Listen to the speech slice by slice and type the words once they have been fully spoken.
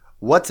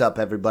What's up,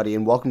 everybody,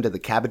 and welcome to the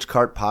Cabbage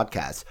Cart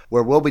Podcast,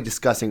 where we'll be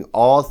discussing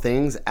all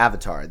things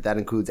Avatar. That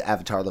includes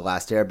Avatar: The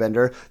Last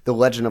Airbender, The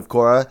Legend of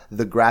Korra,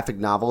 the graphic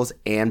novels,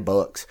 and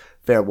books.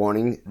 Fair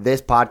warning,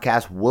 this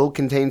podcast will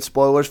contain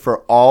spoilers for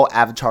all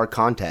Avatar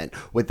content.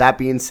 With that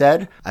being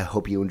said, I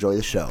hope you enjoy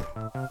the show.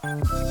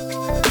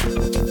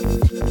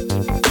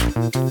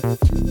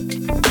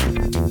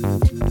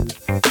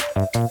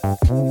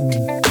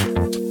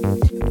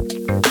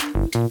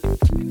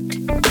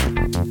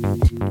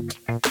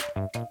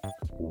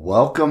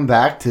 Welcome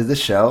back to the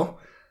show.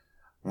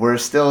 We're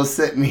still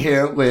sitting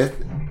here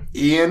with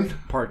Ian.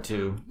 Part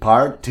two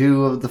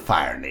of the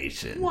Fire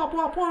Nation. Wah,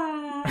 wah,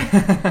 wah.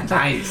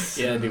 Nice.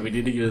 Yeah, dude, we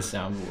need to get a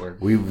soundboard.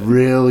 We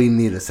really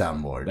need a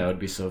soundboard. That would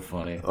be so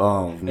funny.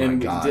 Oh my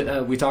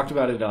god. We talked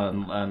about it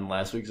on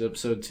last week's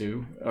episode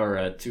too,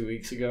 or 2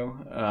 weeks ago.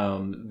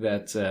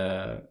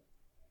 That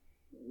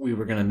we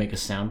were gonna make a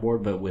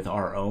soundboard, but with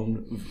our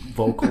own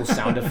vocal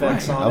sound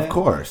effects on it. Of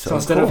course. So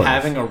instead of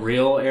having a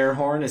real air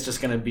horn, it's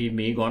just gonna be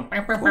me going.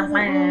 It's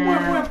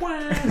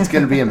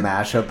gonna be a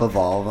mashup of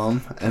all of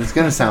them, and it's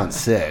gonna sound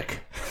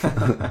sick.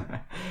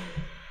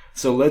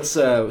 So let's.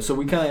 So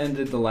we kind of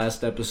ended the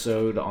last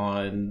episode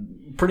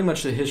on pretty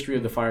much the history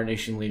of the Fire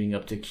Nation leading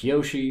up to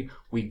Kyoshi.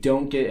 We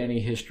don't get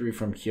any history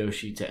from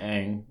Kyoshi to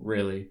Aang,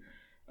 really.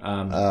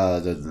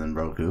 Other than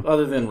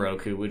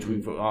Roku. Which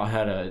we've all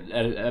had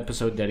an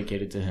episode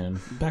dedicated to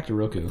him. Back to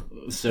Roku.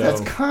 So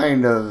that's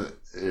kind of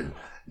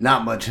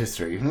not much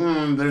history.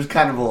 There's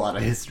kind of a lot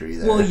of history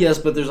there. Well, yes,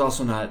 but there's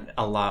also not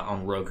a lot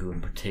on Roku in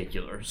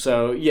particular.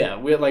 So yeah,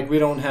 we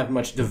don't have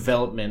much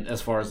development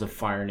as far as the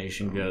Fire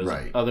Nation goes,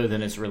 right, other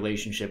than its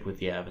relationship with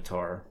the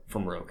Avatar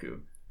from Roku.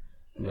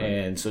 Right.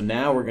 And so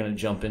now we're going to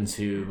jump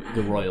into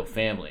the royal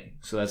family.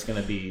 So that's going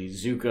to be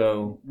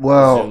Zuko,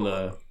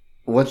 Azula.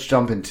 Let's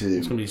jump into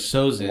it's going to be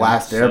Sozin.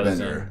 Last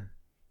Airbender.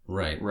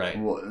 Right.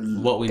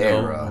 What we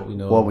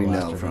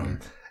know from him.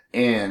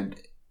 And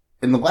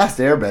in The Last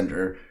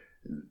Airbender,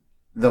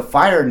 the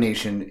Fire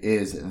Nation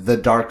is the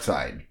dark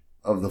side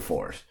of the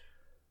Force.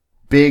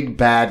 Big,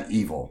 bad,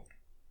 evil.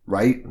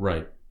 Right?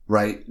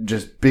 Right.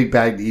 Just big,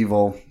 bad,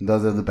 evil.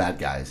 Those are the bad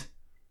guys.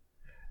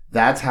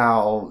 That's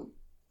how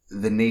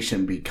the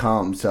nation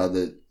becomes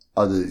other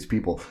these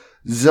people.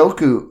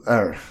 Zuko.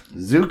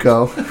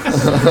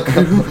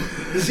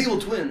 His evil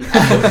twin.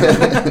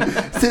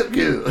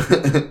 Zuko.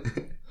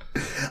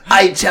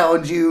 I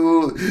challenge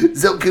you,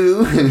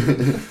 Zuko,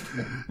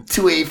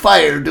 to a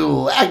fire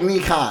duel, Agni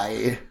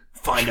Kai.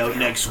 Find out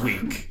next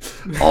week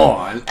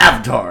on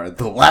Avatar: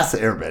 The Last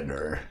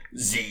Airbender.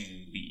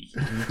 Z.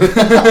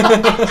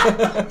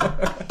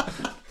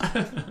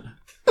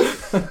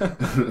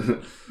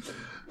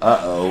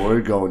 Uh-oh,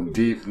 we're going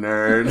deep,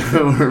 nerd.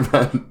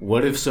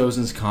 What if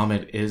Sozin's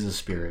comet is a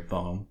spirit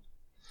bomb?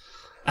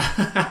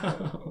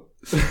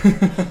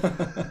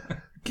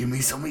 Give me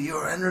some of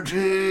your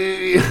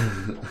energy.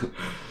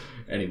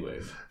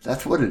 Anyways.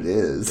 That's what it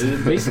is.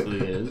 It basically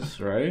is,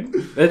 right?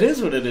 That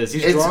is what it is.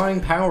 He's drawing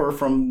power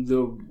from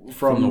the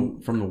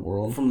world.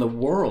 From the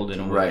world in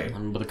a way. Right.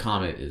 But the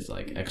comet is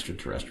like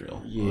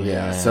extraterrestrial.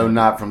 Yeah, so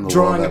not from the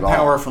drawing world at all. Drawing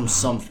power from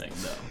something,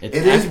 though. It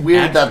is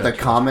weird that the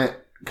comet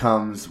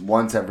comes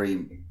once every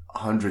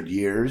 100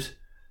 years,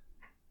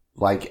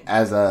 like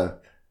as a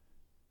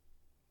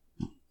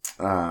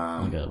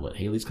like a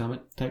Halley's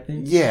Comet type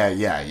thing. Yeah, a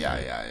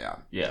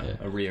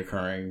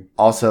reoccurring.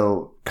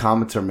 Also,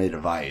 comets are made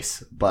of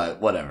ice,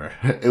 but whatever.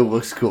 It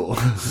looks cool.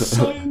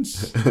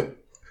 Science.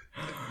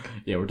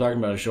 Yeah, we're talking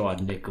about a show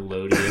on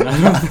Nickelodeon.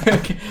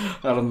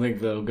 I don't think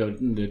they'll go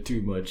into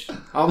too much.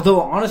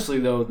 Although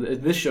honestly, though,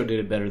 this show did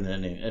it better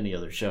than any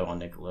other show on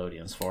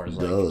Nickelodeon as far as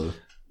like.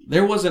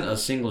 There wasn't a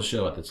single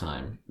show at the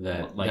time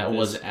that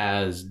was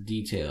as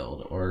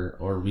detailed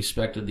or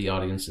respected the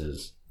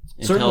audience's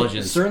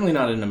intelligence. Certainly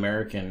not an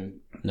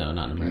American. No,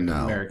 not an American.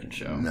 No. American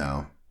show.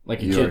 No,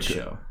 like a kid's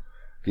show.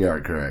 You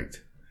are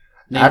correct.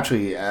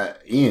 Actually,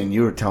 Ian,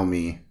 you were telling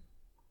me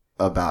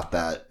about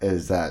that.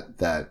 Is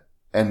that,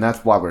 and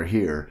that's why we're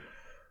here.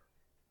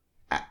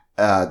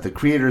 The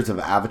creators of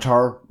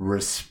Avatar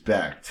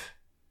respect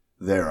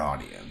their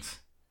audience.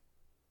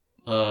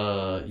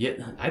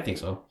 Yeah, I think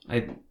so.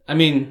 I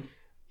mean,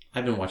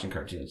 I've been watching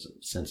cartoons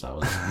since I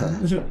was.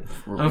 I'm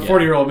a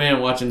 40-year-old man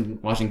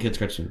watching kids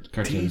cartoons.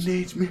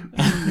 Teenage Mutant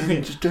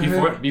Ninja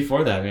Turtles.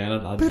 Before that, man, I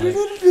like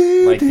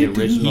the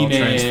original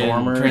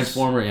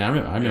Transformer. Yeah, I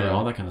remember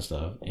all that kind of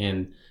stuff.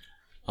 And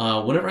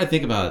whenever I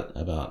think about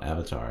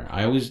Avatar,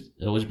 it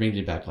always brings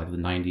me back to like the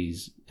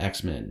 '90s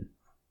X-Men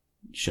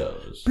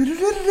shows. Yeah.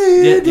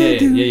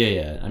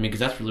 I mean, because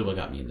that's really what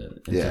got me into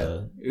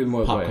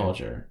pop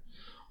culture.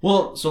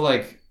 Well, so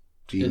like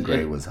Jean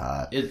Grey was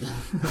hot.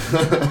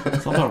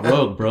 It's all about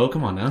Rogue, bro.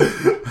 Come on now.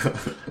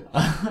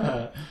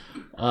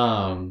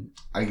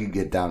 I could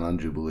get down on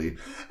Jubilee.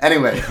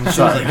 Anyway, I'm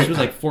sorry. She was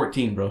like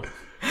 14, bro.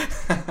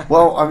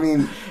 Well, I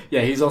mean...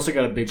 Yeah, he's also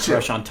got a big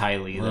crush on Ty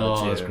Lee, though,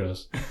 too. Oh, that's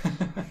gross.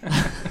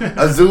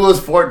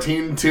 Azula's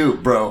 14, too,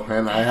 bro,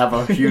 and I have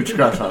a huge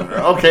crush on her.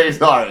 Okay,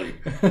 sorry.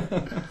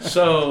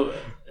 So...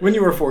 When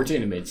you were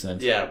 14, it made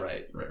sense. Yeah,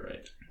 right.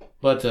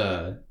 But,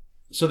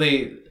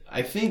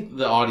 I think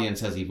the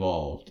audience has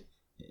evolved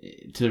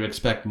to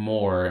expect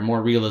more and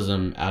more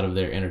realism out of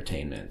their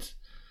entertainment.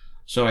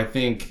 So I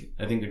think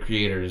the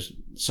creators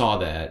saw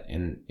that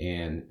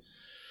and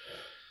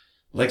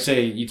like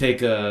say you take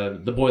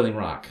the Boiling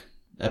Rock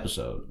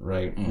episode,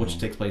 right, which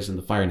takes place in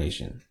the Fire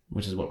Nation,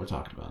 which is what we're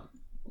talking about.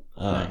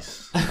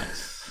 Nice.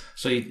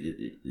 So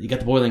you got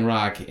the Boiling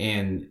Rock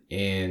and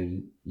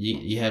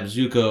you have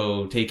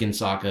Zuko taking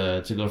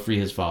Sokka to go free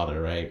his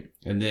father, right?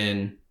 And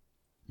then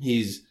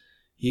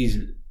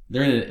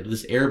they're in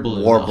this air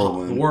balloon,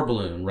 war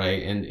balloon,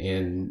 right?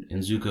 And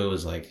Zuko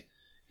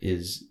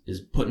is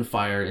putting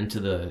fire into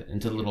the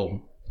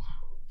little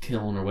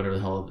kiln or whatever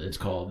the hell it's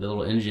called, the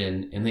little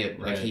engine, and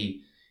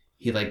he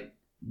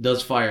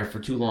does fire for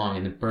too long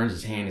and it burns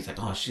his hand. He's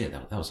like, oh shit,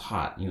 that was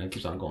hot. It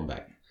keeps on going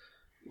back.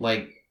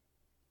 Like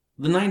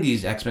the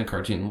 '90s X-Men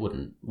cartoon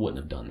wouldn't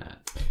have done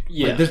that.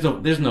 Yeah,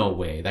 like, there's no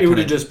way that it would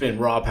have just been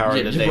raw power.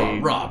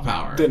 Raw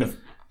power.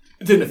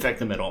 It didn't affect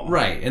them at all.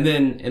 Right. And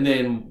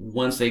then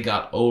once they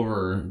got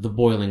over the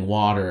boiling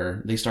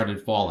water, they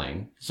started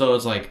falling. So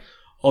it's like,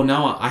 oh,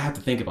 now I have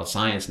to think about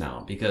science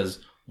now, because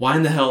why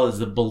in the hell is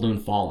the balloon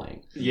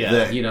falling?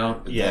 Yeah.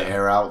 The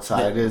air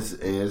outside is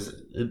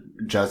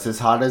just as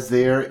hot as the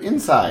air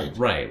inside.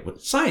 Right.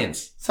 With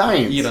science.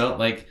 Science.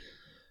 Like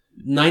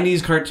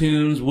 90s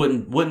cartoons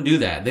wouldn't do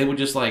that. They would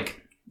just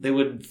they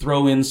would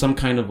throw in some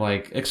kind of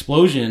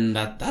explosion.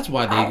 That's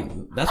why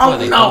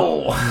they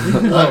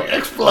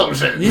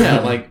explosion.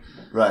 Yeah,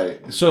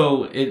 right.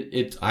 So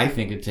I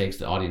think it takes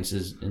the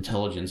audience's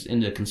intelligence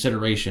into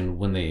consideration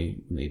when they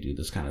do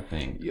this kind of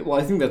thing. Yeah, well,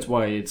 I think that's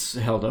why it's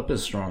held up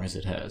as strong as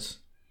it has.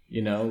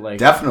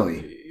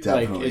 Definitely.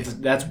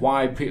 That's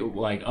why people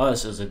like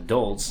us as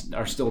adults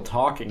are still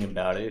talking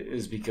about it,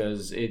 is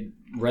because it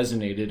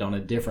resonated on a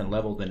different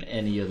level than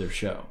any other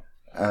show.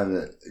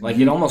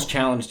 It almost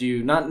challenged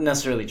you, not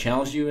necessarily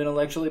challenged you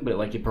intellectually, but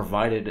it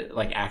provided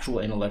actual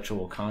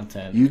intellectual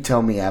content. You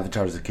tell me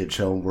Avatar's a kid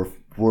show and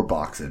we're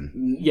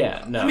boxing.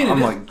 Yeah, no.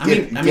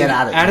 Get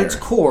out of here. At its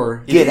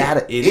core, It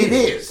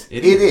is.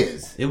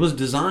 It was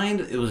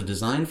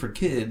designed for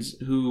kids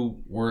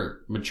who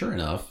were mature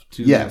enough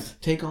to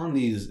take on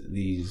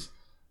these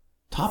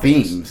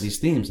topics, these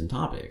themes and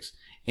topics,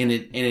 and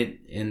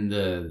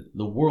the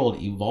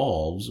world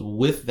evolves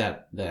with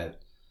that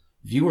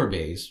viewer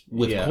base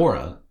with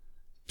Korra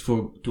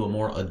to a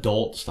more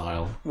adult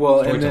style. Well,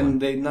 and then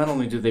they not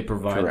only do they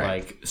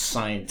provide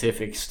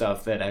scientific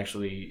stuff that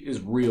actually is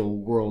real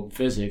world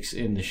physics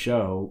in the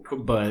show,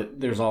 but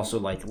there's also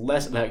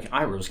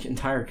Iroh's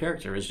entire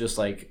character is just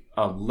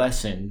a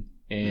lesson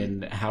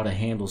in how to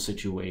handle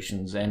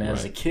situations, and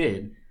as a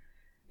kid,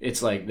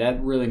 it's that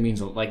really means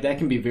that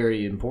can be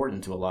very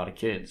important to a lot of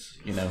kids,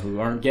 who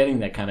aren't getting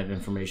that kind of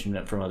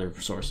information from other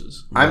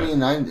sources. Right. I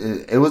mean,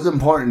 it was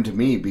important to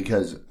me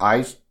because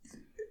I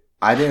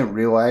didn't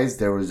realize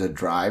there was a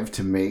drive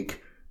to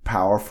make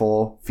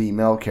powerful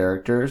female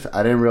characters.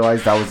 I didn't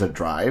realize that was a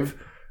drive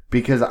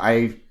because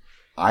I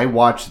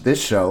watched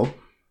this show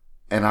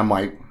and I'm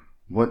like,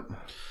 what?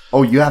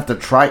 Oh, you have to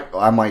try.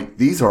 I'm like,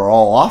 these are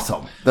all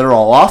awesome. They're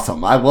all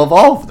awesome. I love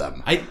all of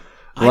them. I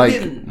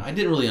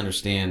didn't really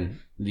understand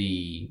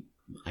the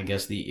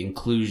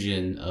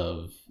inclusion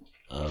of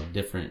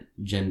different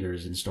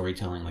genders in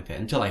storytelling like that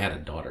until I had a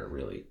daughter,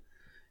 really.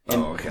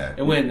 Okay.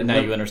 And now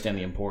you understand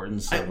the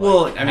importance of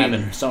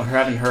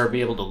having her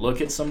be able to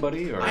look at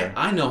somebody. Or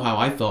I know how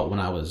I felt when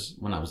I was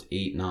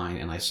 8, 9,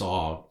 and I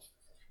saw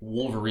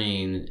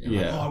Wolverine. And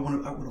I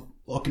want to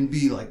fucking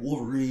be like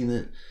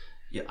Wolverine.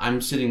 Yeah, I'm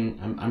playing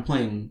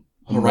Horizon.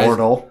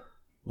 Immortal.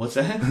 What's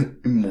that?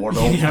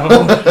 Immortal.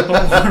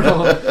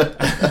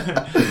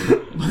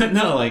 But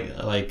no,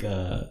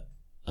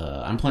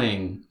 I'm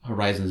playing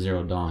Horizon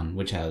Zero Dawn,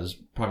 which has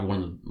probably one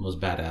of the most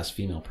badass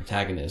female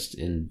protagonists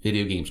in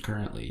video games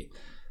currently.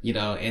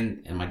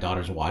 And my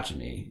daughter's watching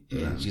me,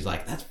 and she's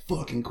like, "That's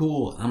fucking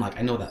cool." And I'm like,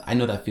 "I know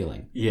that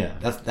feeling. Yeah,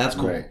 that's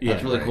cool. Right.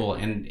 That's really cool."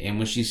 And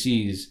when she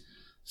sees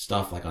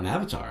stuff like on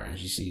Avatar, and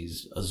she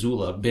sees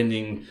Azula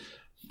bending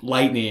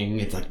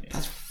lightning, it's like,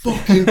 that's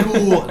fucking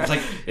cool. It's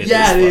like, it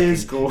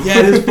is cool. Yeah,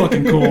 it is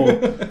fucking cool.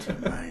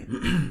 Right.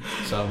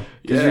 So,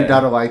 does your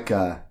daughter likes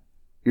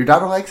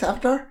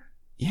Avatar?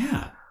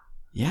 Yeah,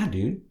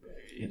 dude.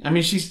 I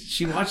mean,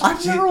 she watched.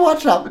 I've never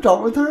watched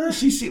Avatar with her.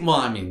 She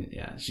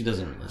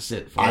doesn't really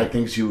sit for I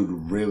think she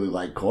would really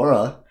like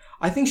Korra.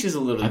 I think she's a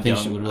little young. I think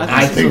she would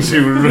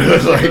really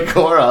like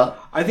Korra.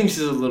 I think she's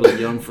a little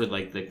young for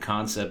the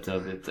concept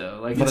of it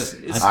though. I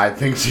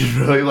think she'd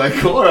really like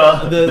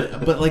Korra.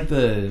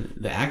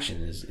 The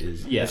action is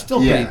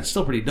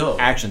still pretty dope.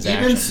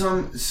 Even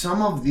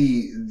some of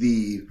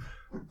the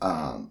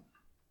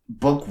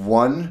book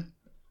 1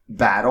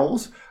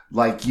 battles,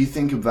 you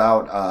think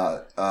about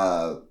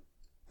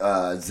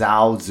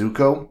Zhao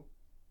Zuko,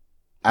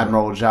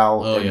 Admiral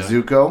Zhao and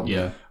Zuko.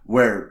 Yeah.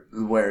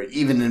 Where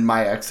even in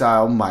my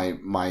exile,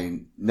 my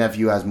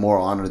nephew has more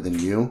honor than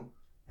you,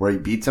 where he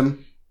beats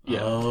him.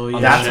 Yeah. Oh, yeah.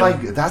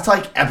 That's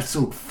like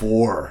episode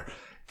 4.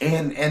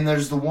 And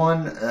there's the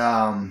one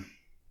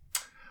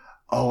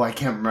Oh, I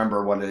can't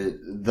remember what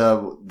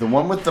the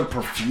one with the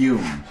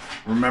perfume.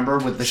 Remember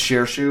with the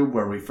Shearshoe,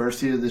 where we first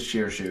see the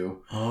Shearshoe?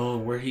 Oh,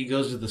 where he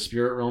goes to the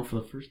spirit realm for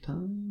the first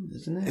time,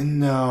 isn't it?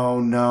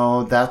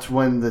 No, that's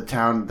when the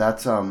town.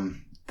 That's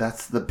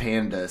the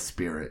panda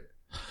spirit.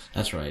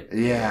 That's right.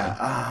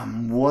 Yeah.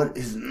 What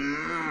is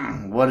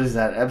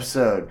that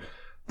episode?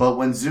 But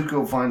when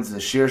Zuko finds the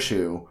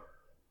Shearshoe,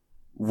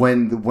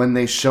 when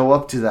they show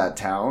up to that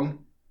town,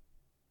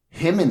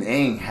 him and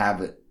Aang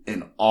have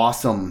an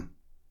awesome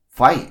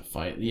fight.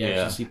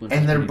 Yeah.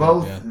 And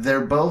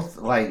they're both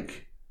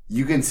like,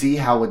 you can see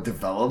how it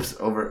develops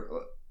over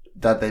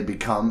that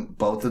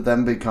both of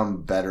them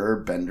become better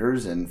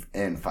benders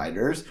and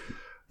fighters.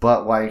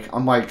 But like,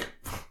 I'm like,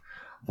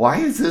 why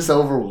is this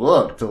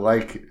overlooked?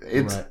 Like,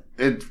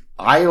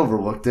 I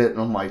overlooked it,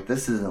 and I'm like,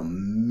 this is an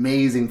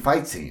amazing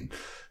fight scene.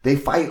 They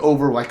fight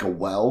over like a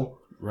well.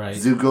 Right.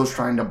 Zuko's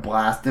trying to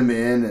blast him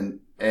in,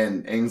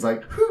 and Aang's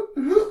like,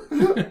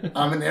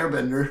 I'm an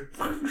airbender.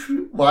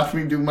 Watch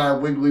me do my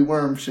wiggly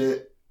worm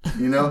shit,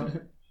 you know?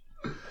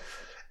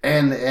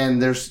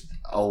 and there's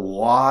a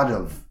lot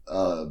of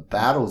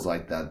battles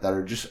like that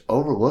are just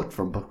overlooked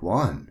from book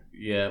one.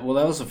 Yeah, well,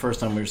 that was the first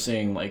time we were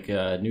seeing like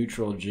a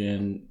neutral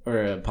Jin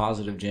or a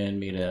positive Jin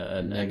meet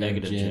a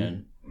negative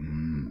Jin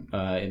in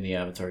the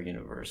Avatar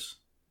universe.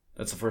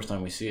 That's the first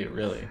time we see it,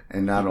 really.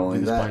 And not only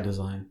that, by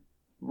design.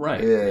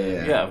 Right.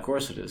 Yeah, of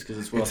course it is,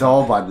 because it's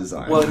all by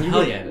design. Well,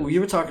 you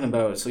were talking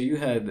about, you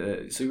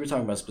were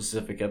talking about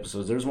specific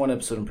episodes. There's one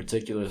episode in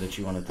particular that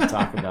you wanted to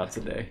talk about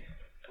today.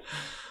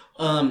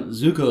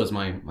 Zuko is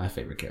my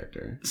favorite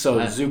character. So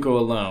Zuko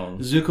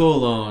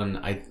alone,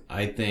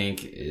 I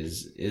think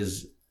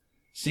is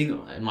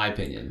single, in my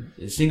opinion,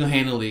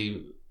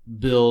 single-handedly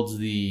builds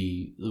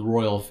the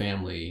royal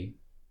family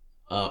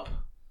up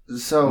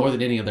more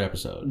than any other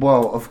episode.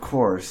 Well, of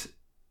course.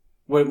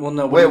 Wait, well,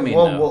 no. What do you mean?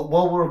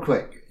 Well, real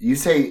quick. You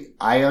say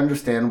I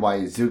understand why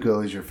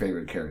Zuko is your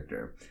favorite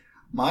character.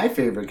 My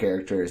favorite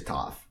character is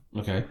Toph.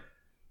 Okay.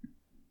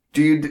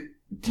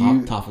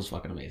 Toph is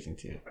fucking amazing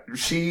too.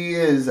 She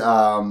is.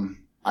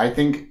 I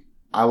think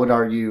I would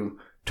argue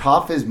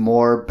Toph is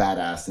more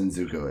badass than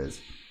Zuko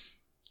is.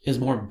 Is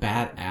more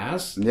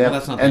badass? Yeah,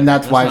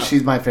 that's why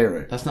she's my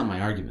favorite. That's not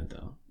my argument,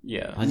 though.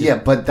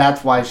 Yeah. But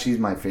that's why she's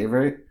my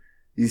favorite.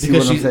 You see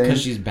what I'm saying?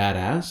 Because she's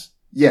badass.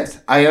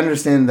 Yes, I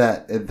understand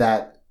that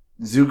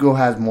Zuko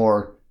has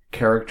more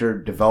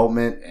character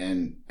development,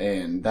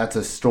 and that's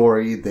a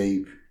story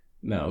they.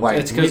 No, like,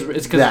 it's because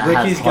Ricky's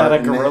got a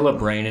gorilla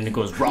brain, and it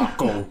goes rock,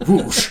 oh,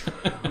 whoosh,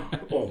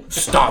 oh,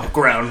 stomp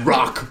ground,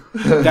 rock.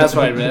 That's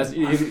why.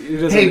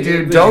 Hey,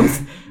 dude, don't.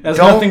 Has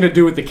nothing to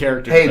do with the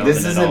character. Hey,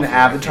 this is an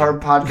Avatar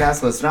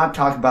podcast. Let's not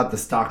talk about the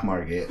stock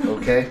market,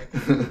 okay?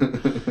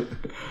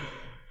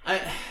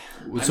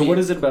 What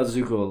is it about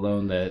Zuko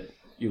alone that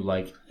you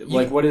like?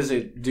 Like, what does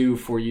it do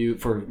for you,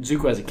 for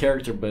Zuko as a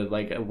character? But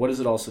like, what does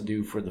it also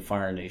do for the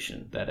Fire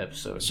Nation? That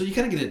episode. So you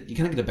kind of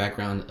get a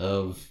background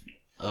of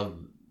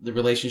the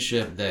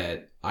relationship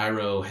that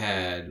Iroh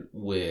had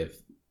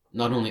with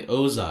not only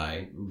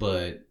Ozai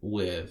but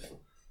with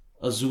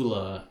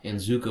Azula and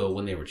Zuko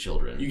when they were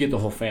children. You get the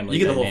whole family.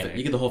 You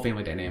get the whole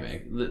family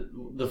dynamic.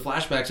 The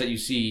flashbacks that you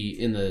see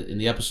in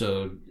the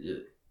episode,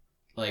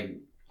 like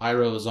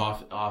Iroh is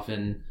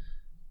often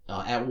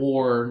at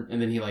war,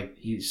 and then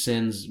he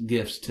sends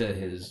gifts to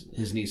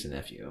his niece and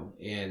nephew,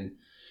 and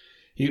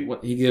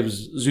he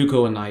gives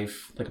Zuko a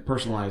knife, like a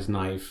personalized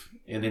knife,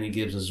 and then he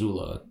gives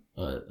Azula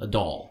a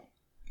doll.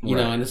 You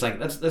know, and it's like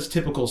that's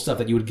typical stuff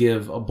that you would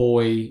give a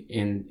boy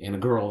and a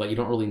girl that you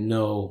don't really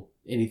know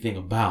anything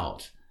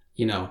about.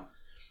 You know,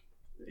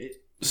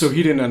 so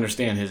he didn't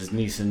understand his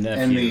niece and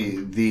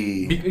nephew,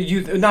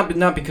 and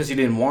not because he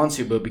didn't want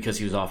to, but because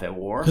he was off at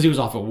war. Because he was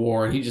off at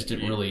war, and he just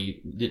didn't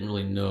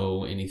really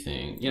know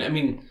anything. You know, I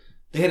mean,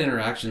 they had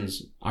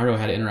interactions. Iroh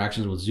had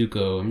interactions with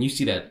Zuko. I mean, you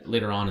see that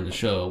later on in the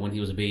show when he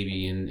was a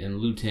baby, and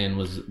Lu Ten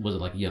was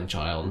like a young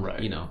child.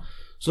 Right. You know,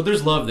 so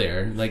there's love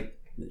there. Like.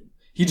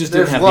 He just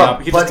didn't have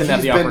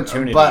the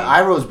opportunity. But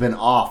Iroh's been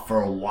off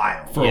for a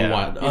while.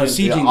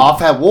 Sieging,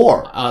 off at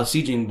war.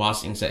 Sieging Ba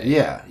Sing Se.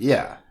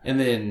 Yeah. And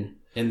then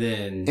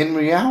in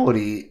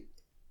reality,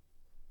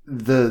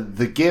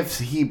 the gifts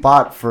he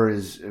bought for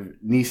his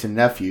niece and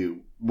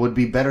nephew would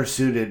be better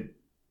suited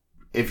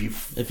if you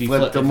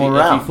flipped them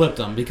around. If you flipped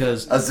them,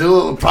 because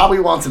Azula probably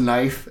wants a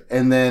knife,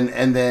 and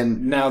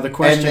then now the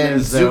question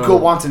is,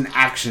 Zuko wants an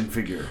action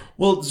figure.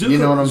 Well, Zuko, you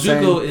know what I'm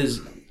saying? Zuko is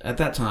at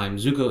that time.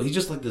 He's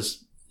just like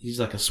this. He's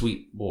like a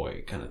sweet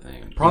boy kind of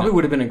thing. Probably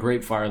would have been a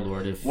great Fire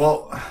Lord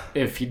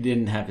if he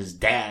didn't have his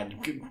dad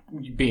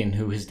being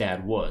who his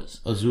dad was.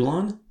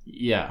 Azulon?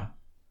 Yeah.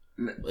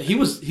 He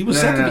was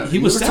set to be. He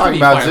was set talking to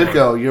be about Fire Zuko.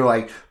 Lord. You're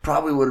like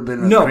probably would have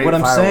been. What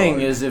I'm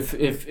saying is if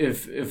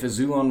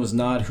Azulon was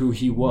not who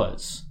he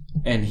was,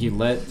 and he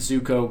let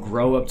Zuko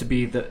grow up to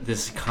be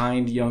this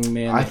kind young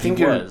man that he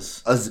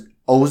was.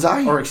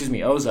 Ozai? Or excuse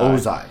me,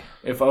 Ozai.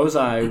 If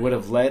Ozai would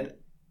have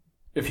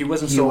if he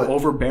wasn't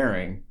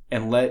overbearing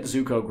and let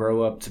Zuko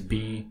grow up to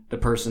be the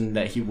person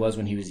that he was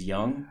when he was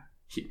young,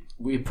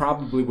 we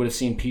probably would have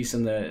seen peace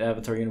in the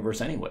Avatar universe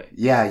anyway.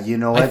 Yeah, you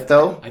know what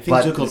though? I think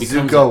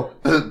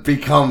Zuko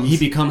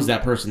becomes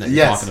that person that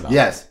you're talking about.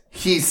 Yes.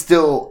 He's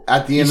still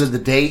at the end of the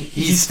day.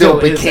 He still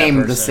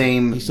became the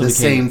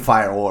same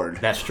Fire Lord.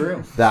 That's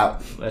true.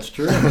 That's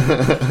true.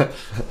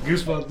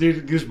 Goosebumps,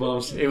 dude.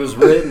 Goosebumps. It was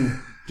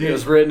written. Dude. It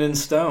was written in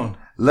stone.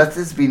 Let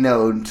this be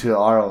known to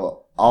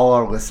all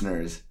our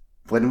listeners.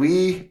 When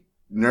we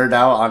nerd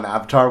out on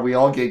Avatar, we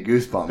all get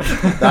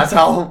goosebumps. That's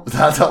how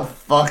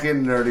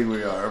fucking nerdy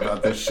we are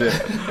about this shit.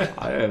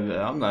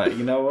 I'm not.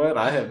 You know what?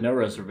 I have no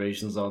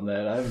reservations on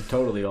that. I'm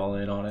totally all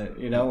in on it.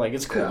 You know, like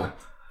it's cool. Yeah.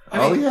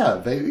 Yeah,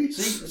 baby.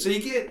 So you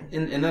get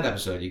in that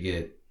episode, you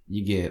get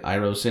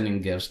Iroh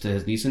sending gifts to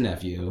his niece and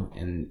nephew,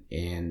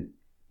 and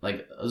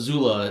like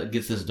Azula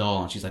gets this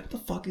doll, and she's like, "What the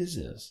fuck is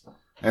this?"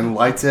 And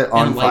lights it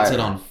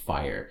on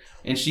fire.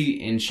 And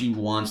she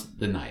wants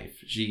the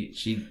knife.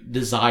 She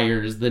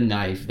desires the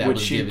knife that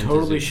was given to Zuko. Which she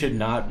totally should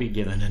not be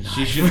given a knife.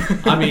 She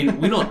should. I mean,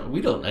 we don't.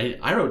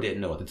 Iroh didn't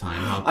know at the time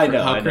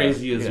how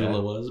crazy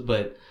Azula was,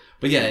 but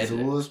yeah,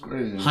 Azula's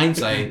crazy.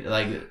 Hindsight,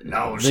 like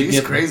no, she's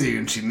crazy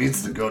and she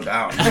needs to go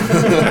down.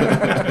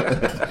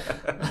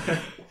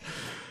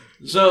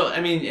 So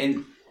I mean,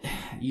 and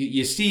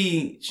you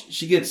see,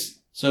 she gets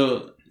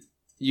so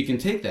you can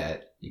take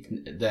that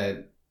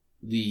that.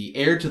 The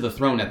heir to the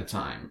throne at the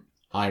time,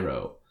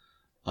 Iroh,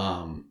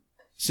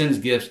 sends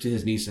gifts to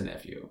his niece and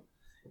nephew,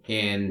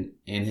 and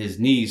his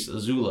niece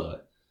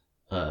Azula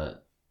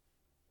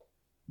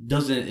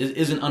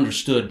isn't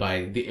understood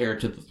by the heir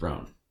to the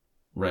throne,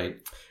 right?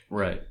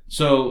 Right.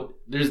 So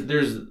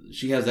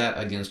she has that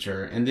against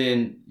her, and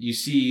then you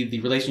see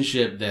the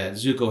relationship that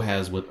Zuko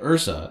has with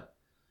Ursa,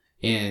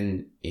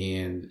 and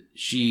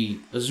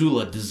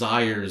Azula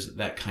desires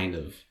that kind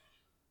of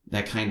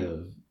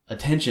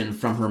attention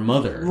from her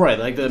mother. Right,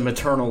 like the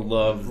maternal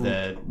love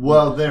that...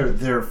 Well,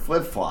 they're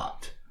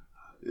flip-flopped.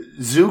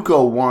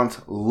 Zuko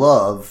wants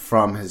love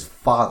from his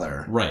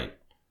father. Right.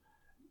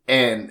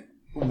 And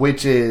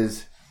which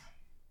is...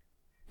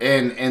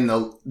 And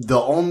the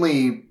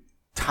only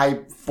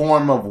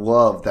form of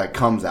love that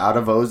comes out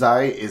of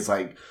Ozai is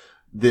like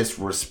this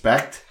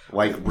respect.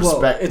 Like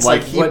respect. Well,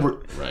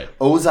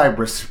 Ozai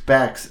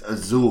respects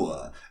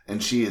Azula.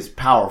 And she is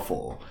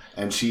powerful.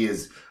 And she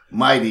is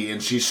mighty.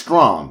 And she's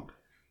strong.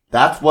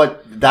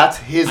 That's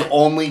his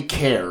only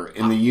care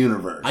in the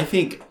universe. I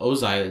think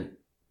Ozai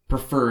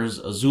prefers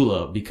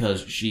Azula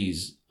because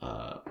she's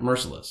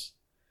merciless.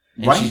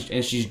 And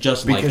right. She's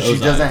just because like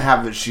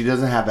Ozai. She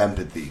doesn't have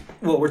empathy.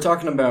 Well, we're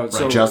talking about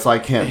so just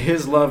like him.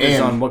 His love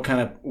is on what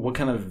kind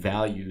of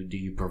value do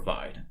you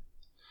provide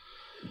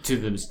to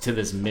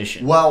this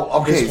mission? Well,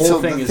 okay,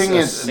 so the thing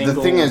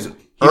is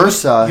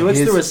Ursa he looks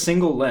through a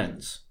single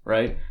lens,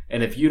 right?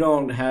 And if you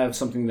don't have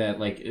something that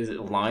like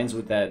aligns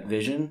with that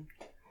vision,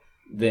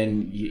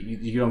 then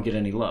you don't get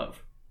any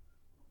love.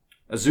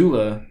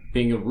 Azula,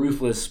 being a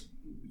ruthless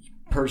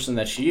person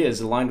that she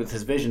is, aligned with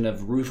his vision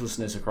of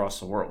ruthlessness across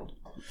the world.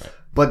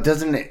 But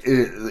doesn't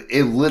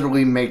it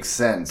literally makes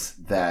sense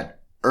that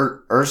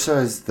Ursa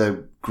is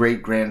the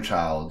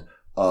great-grandchild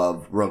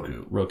of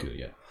Roku. Roku,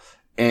 yeah.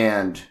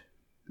 And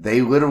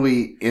they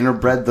literally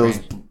interbred those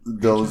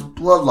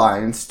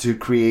bloodlines to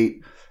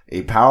create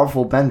a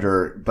powerful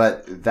bender,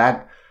 but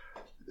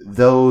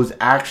those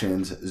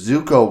actions,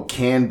 Zuko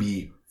can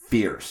be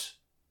fierce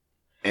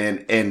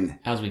and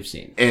as we've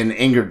seen, and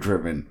anger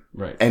driven,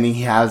 right? And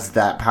he has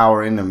that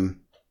power in him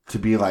to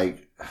be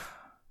like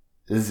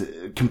is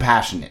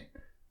compassionate,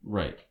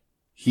 right?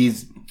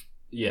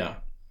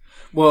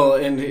 Well,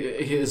 and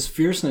his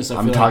fierceness.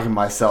 I'm talking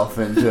myself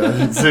into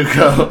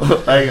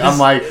Zuko. Like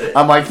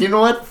I'm like, you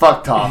know what?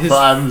 Fuck Toph.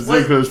 I'm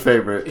Zuko's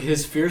favorite.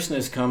 His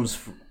fierceness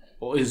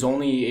is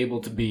only able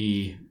to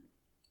be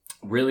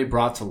really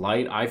brought to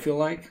light. I feel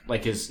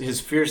like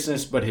his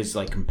fierceness, but his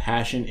like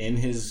compassion in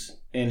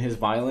his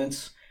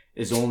violence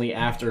is only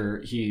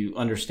after he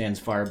understands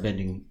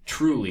firebending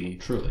truly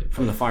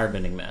from the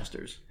firebending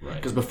masters. Right.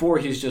 Because before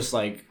he's just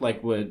like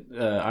what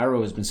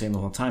Iroh has been saying the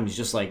whole time. He's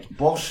just like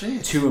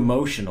bullshit, too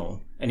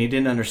emotional, and he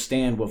didn't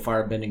understand what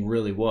firebending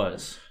really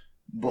was.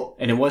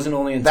 And it wasn't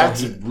only until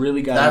he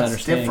really got an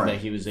understanding that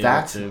he was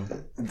able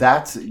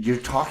to. You're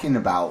talking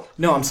about.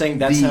 No, I'm saying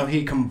that's how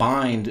he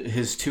combined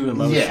his two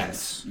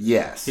emotions.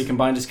 Yes. He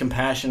combined his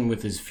compassion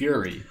with his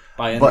fury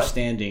by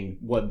understanding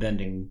what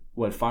firebending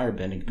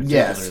particularly.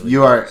 Yes,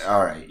 you are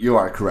all right. You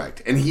are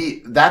correct, and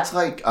he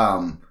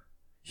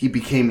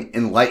became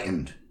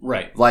enlightened.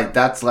 Right. Like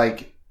that's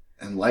like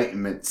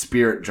enlightenment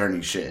spirit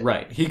journey shit.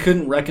 Right. He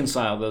couldn't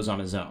reconcile those on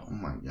his own. Oh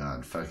my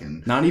god,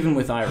 fucking. Not even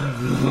with Iroh.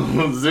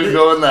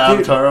 Zuko and the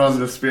Avatar on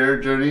the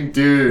spirit journey,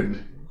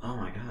 dude. Oh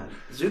my god,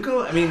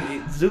 Zuko. I mean,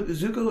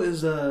 Zuko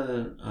is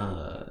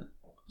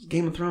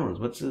Game of Thrones.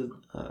 What's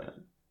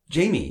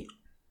Jamie?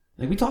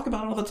 Like we talk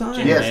about it all the time.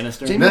 Jamie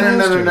Lannister. Jamie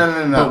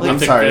Lannister. No. I'm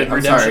sorry. The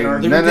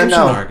redemption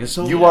arc is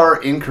so you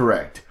are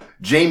incorrect.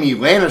 Jamie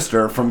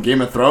Lannister from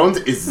Game of Thrones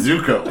is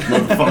Zuko,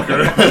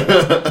 motherfucker.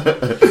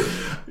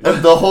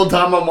 the whole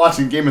time I'm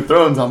watching Game of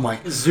Thrones, I'm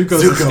like,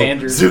 Zuko's the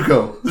standard.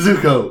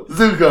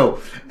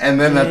 Zuko. And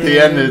then at the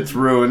end, it's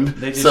ruined.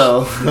 They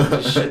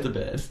just shit the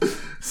bed.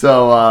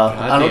 So,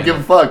 I don't give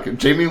a fuck.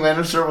 Jaime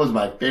Lannister was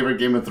my favorite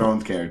Game of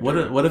Thrones character.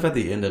 What if at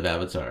the end of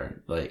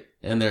Avatar, like,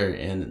 and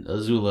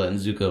Azula and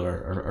Zuko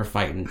are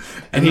fighting,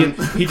 and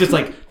he just,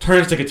 like,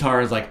 turns to Katara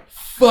and is like,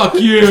 fuck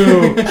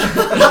you!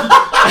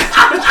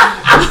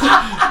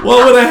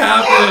 What would have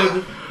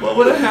happened? What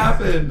would have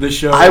happened? The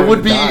show I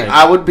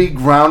would be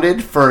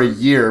grounded for a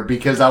year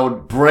because I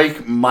would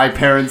break my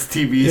parents'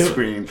 TV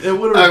screen. It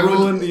would have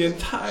ruined the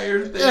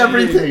entire thing.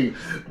 Everything.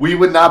 We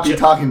would not be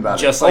talking about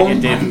it. Just like it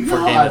did for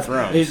Game of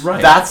Thrones. He's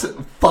right. That's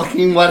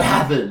fucking what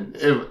happened.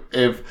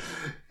 If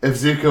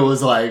Zuko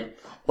was like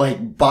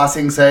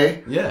bossing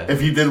say, yeah. If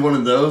he did one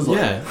of those, like,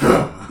 yeah.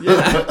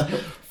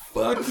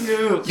 Fuck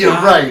you. You're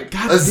right.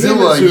 God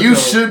Azula, damn it, you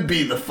should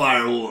be the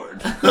Fire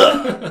Lord.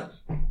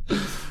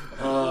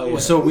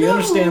 So we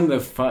understand the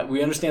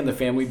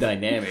family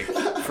dynamic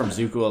from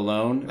Zuko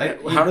alone.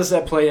 How does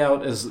that play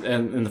out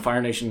in the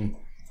Fire Nation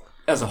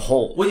as a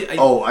whole?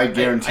 Well, I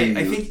guarantee you.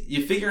 I think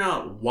you figure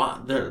out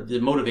what the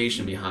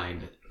motivation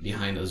behind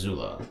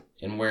Azula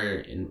and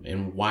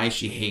and why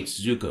she hates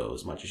Zuko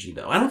as much as she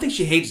does. I don't think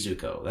she hates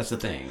Zuko. That's the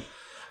thing.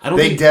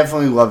 They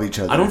definitely love each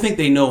other. I don't think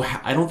they know.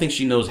 I don't think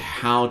she knows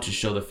how to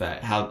show the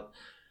fact how.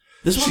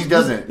 She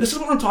doesn't. This is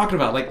what I'm talking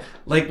about.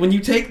 Like when you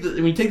take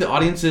the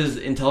audience's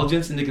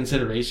intelligence into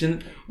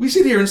consideration, we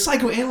sit here and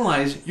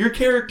psychoanalyze your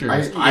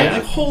characters.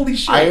 Holy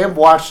shit! I have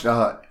watched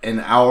an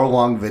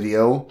hour-long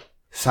video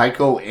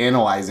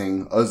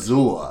psychoanalyzing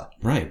Azula,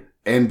 right,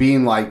 and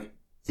being like,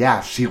 yeah,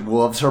 she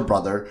loves her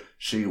brother,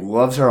 she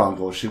loves her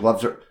uncle, she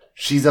loves her.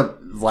 She's a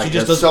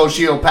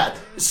sociopath.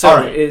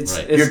 Sorry,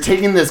 you're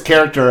taking this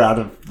character out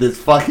of this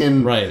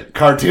fucking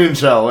cartoon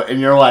show, and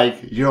you're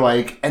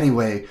like,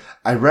 anyway.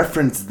 I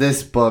referenced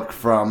this book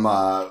from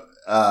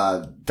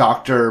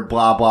Dr.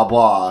 Blah, blah,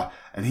 blah,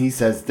 and he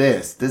says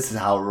this. This is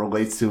how it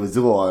relates to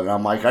Azula. And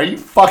I'm like, are you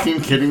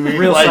fucking kidding me?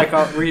 Real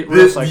psychology.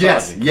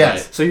 Yes. Right.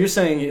 So you're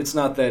saying it's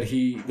not that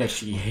she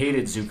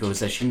hated Zuko, it's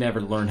that she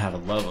never learned how to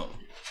love him.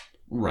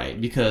 Right,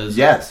 because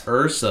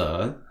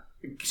Ursa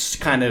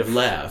kind of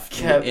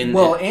left.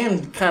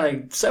 And kind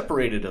of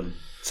separated him,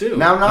 too.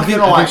 Now, I'm not going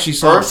to lie.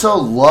 Ursa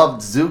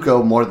loved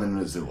Zuko more than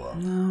Azula.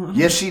 No.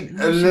 Yes, she...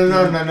 No.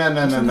 That's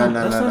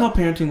not how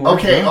parenting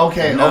works. Okay.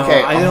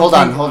 Hold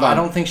on. I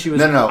don't think she was...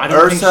 No.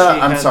 Ursa,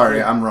 I'm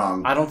sorry. I'm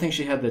wrong. I don't think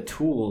she had the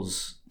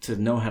tools to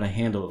know how to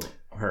handle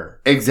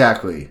her.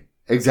 Exactly.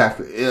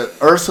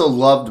 Ursa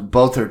loved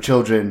both her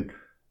children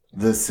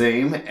the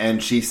same,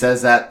 and she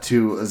says that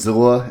to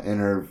Azula in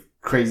her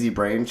crazy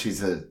brain. She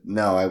says,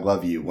 no, I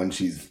love you, when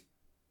she's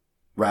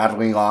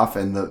rattling off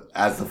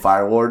as the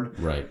Fire Lord.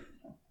 Right.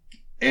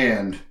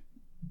 And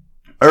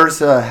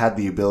Ursa had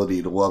the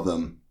ability to love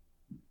them.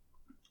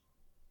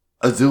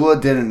 Azula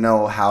didn't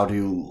know how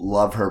to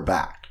love her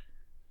back.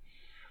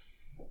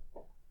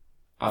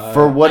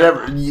 For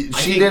whatever...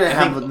 she didn't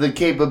have the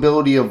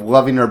capability of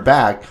loving her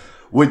back,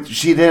 which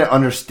she didn't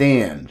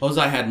understand.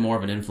 Ozai had more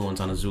of an influence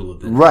on Azula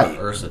than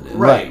Ursa did.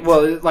 Right.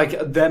 Well,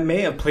 that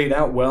may have played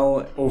out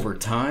well over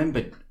time,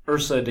 but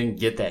Ursa didn't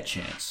get that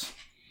chance.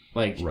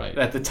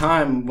 At the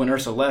time when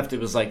Ursa left, it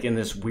was in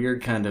this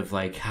weird kind of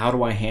how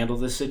do I handle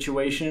this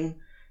situation?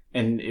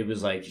 And it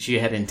was she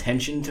had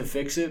intention to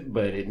fix it,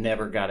 but it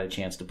never got a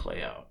chance to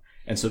play out.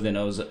 And so then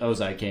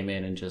Ozai came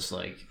in and just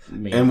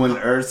made... And when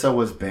Ursa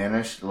was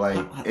banished,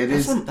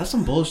 that's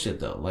some bullshit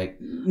though.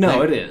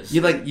 No, it is.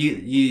 You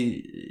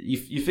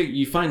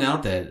find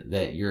out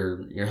that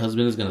your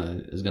husband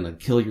is gonna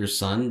kill your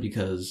son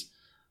because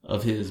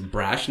of his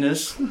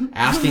brashness,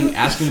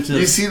 asking to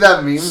you see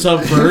that meme?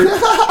 Subvert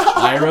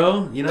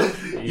Iroh, you know?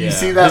 You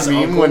see that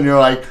meme when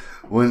you're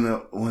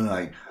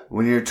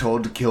when you're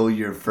told to kill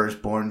your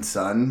firstborn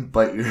son,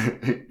 but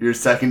your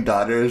second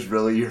daughter is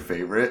really your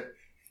favorite?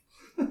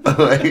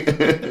 I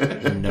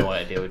have no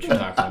idea what you're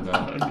talking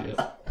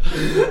about.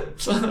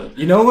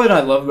 You know what I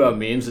love about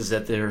memes is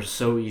that they're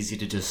so easy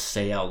to just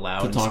say out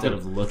loud instead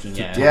of looking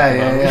at.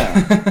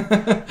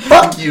 Yeah.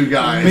 Fuck you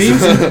guys.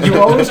 Memes.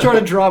 You always try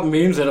to drop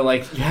memes that are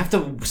you have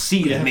to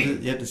see it.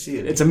 You have to see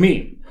it. It's a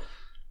meme.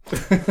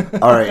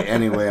 All right.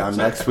 Anyway, on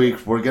next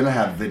week we're gonna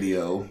have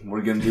video.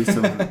 We're gonna do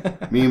some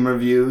meme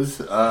reviews.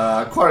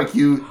 Clark,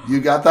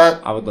 you got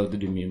that? I would love to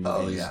do meme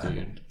reviews,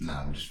 dude. No,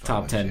 I'm just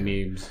top 10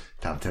 memes.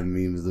 Top 10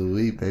 memes of the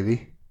week,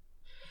 baby.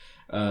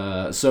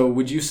 So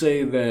would you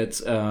say that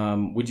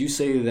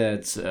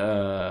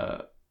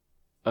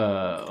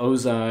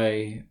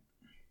Ozai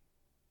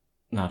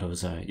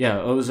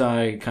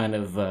kind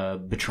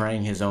of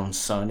betraying his own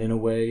son in a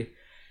way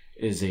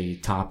is a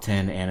top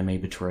 10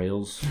 anime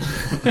betrayals?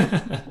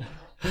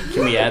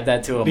 Can we add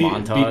that to a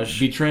montage?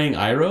 Betraying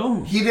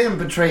Iroh? He didn't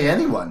betray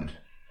anyone.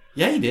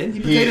 Yeah, he did. He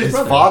betrayed his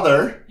brother.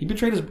 Father. He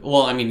betrayed his...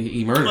 Well, I mean,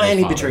 he murdered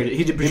his father.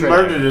 He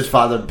murdered his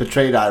father,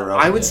 betrayed Iroh.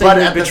 I would say he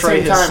would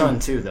betray his son,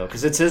 too, though,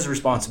 because it's his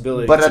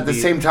responsibility. But at the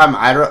same time,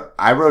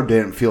 Iroh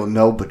didn't feel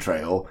no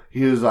betrayal.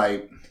 He was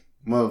like,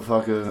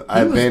 Motherfucker,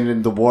 I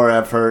abandoned the war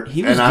effort,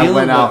 and I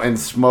went out and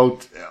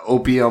smoked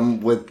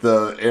opium with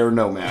the air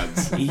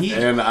nomads,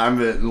 and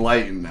I'm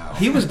enlightened now.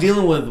 He was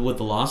dealing with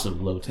the loss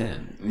of Lo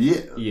Ten.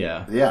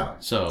 Yeah.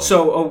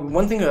 So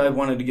one thing I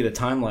wanted to get a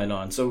timeline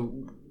on. So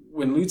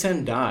when Lu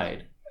Ten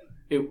died,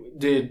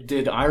 did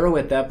Iroh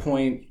at that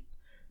point?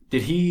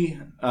 Did he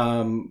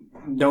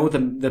know the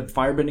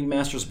firebending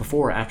masters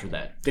before or after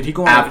that? Did he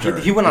go on? After.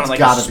 He went on like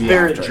a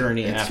spirit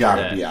journey after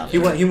that. Be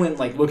after. He went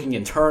like looking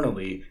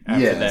internally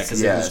after that because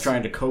he was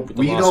trying to cope with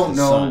the loss of his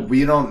son.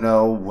 We don't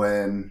know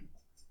when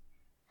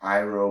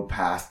Iroh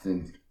passed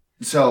in.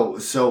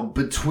 So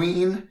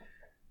between,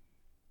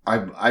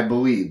 I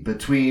believe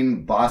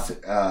between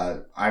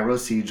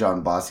Iroh's siege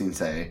on Ba Sing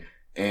Se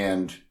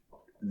and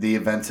the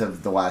events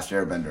of The Last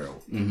Airbender,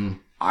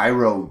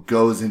 Iroh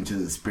goes into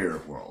the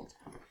spirit world.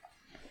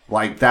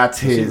 Like that's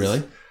his. Is he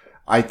really?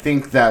 I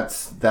think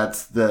that's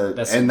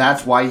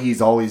why he's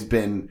always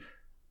been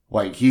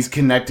like he's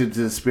connected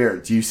to the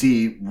spirits. You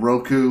see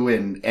Roku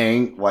and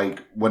Aang,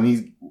 like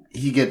when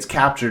he gets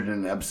captured in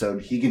an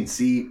episode, he can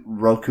see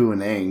Roku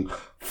and Aang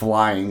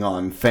flying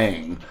on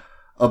Fang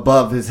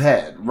above his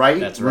head. Right?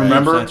 That's right.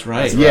 Remember? That's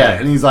right. Yeah,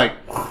 and he's like.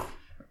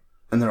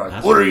 And they're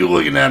like, "What are you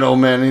looking at, old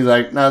man?" And he's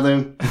like,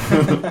 "Nothing."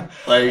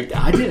 Like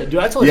I did, dude.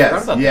 I totally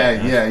forgot about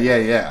that.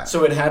 Yeah.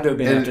 So it had to have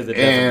been after the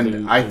death of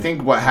Luke. I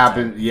think what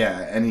happened,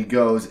 and he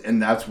goes,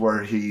 and that's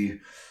where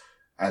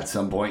at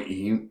some point,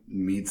 he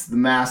meets the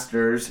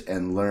masters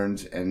and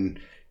learns and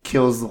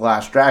kills the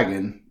last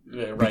dragon.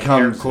 Yeah, right.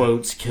 Becomes, air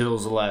quotes,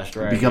 kills the last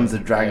dragon. Becomes the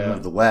dragon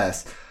of the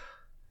West.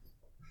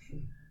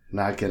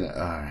 Not gonna. All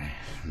right,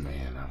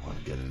 man. I want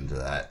to get into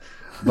that.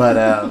 But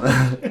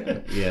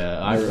yeah,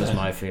 Iroh's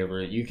my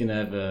favorite. You can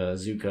have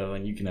Zuko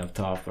and you can have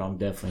Toph, but I'm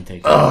definitely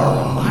taking.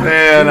 Oh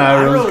man,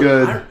 Iroh's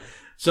good.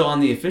 So on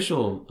the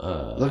official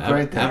look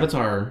right there.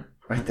 Avatar,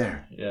 right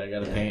there. Yeah, I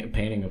got a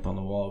painting up on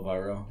the wall of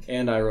Iroh,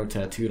 and Iroh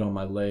tattooed on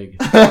my leg.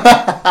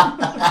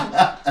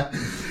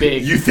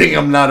 Big. You think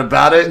I'm not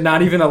about it?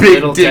 Not even a big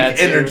little dick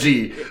tattoo.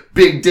 energy.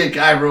 Big dick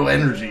Iroh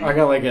energy. I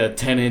got like a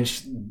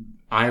 10-inch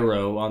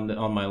Iroh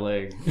on my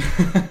leg.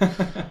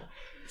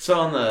 So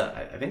on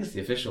I think it's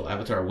the official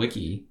Avatar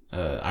wiki,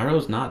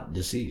 Iroh's not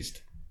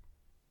deceased.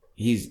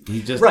 He's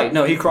just right.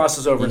 No, he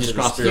crosses over into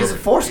the spirit. He's a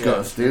Force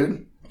ghost,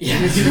 dude. Yeah.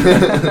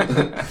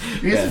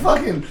 He's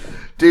fucking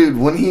dude.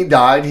 When he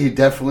died, he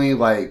definitely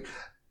like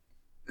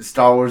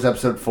Star Wars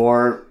Episode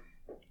 4.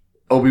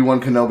 Obi-Wan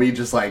Kenobi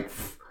just like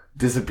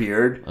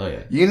disappeared. Oh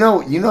yeah. You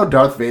know,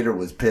 Darth Vader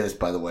was pissed.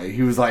 By the way,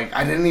 he was like,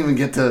 I didn't even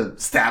get to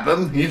stab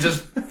him. He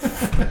just.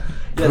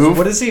 Yeah, so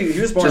what is he? He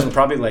was born in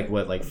probably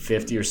like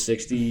 50 or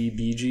 60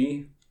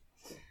 BG,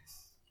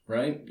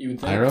 right? You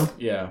would think. Iroh?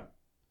 Yeah.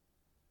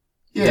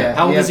 Yeah.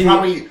 How old is he?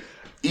 Probably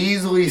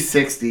easily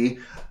 60.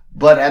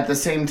 But at the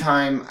same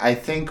time, I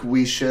think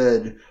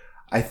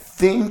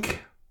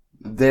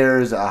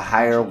there's a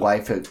higher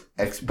life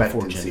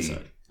expectancy.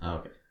 Oh,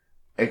 okay.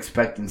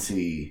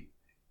 Expectancy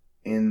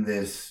in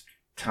this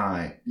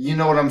time. You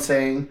know what I'm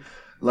saying?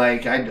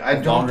 Like I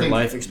don't longer think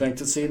life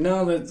expectancy.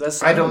 No,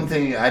 that's. I don't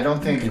think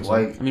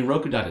like. I mean,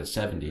 Roku died at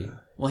 70.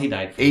 Well, he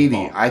died.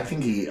 80. I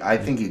think he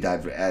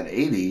died at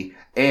 80,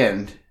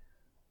 and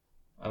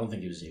I don't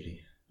think he was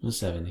 80. It was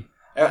 70.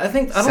 I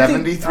think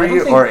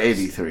 73 or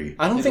 83.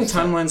 I don't think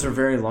timelines were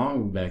very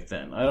long back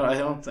then.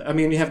 I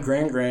mean, you have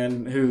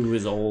Gran who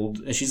is old,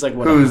 and she's like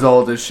what? Who's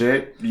old as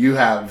shit? You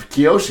have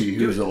Kyoshi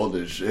who's old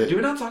as shit. Do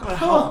we not talk about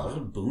how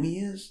old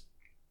Boomy is?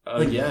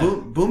 Yeah,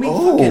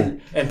 Boomy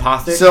fucking and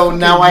Pathik. So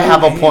now I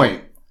have a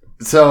point.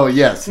 So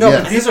yes,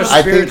 but these are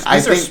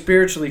these are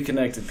spiritually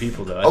connected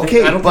people, though. I don't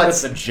think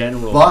that's a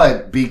general.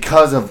 But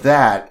because of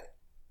that,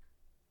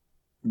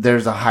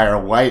 there's a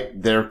higher life.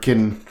 There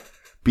can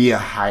be a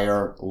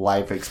higher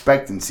life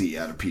expectancy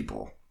out of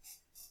people.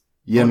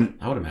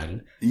 I would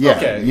imagine. Yeah,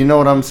 okay. You know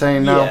what I'm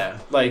saying now. Yeah,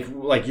 like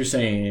you're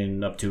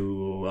saying up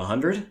to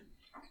 100.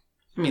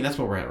 I mean, that's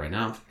where we're at right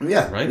now.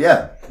 Yeah, right.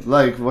 Yeah,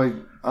 like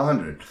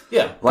 100.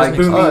 Yeah, like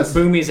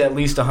Boomy's at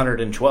least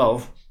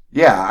 112.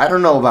 Yeah, I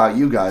don't know about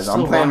you guys.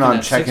 I'm planning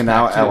on checking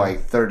out at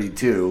like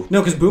 32.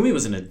 No, because Boomy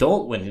was an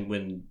adult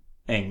when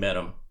Aang met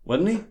him,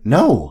 wasn't he?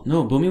 No,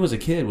 Boomy was a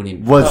kid when he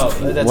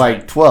was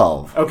like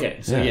 12. Okay,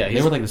 so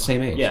they were like the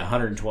same age. Yeah,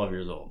 112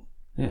 years old.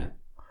 Yeah.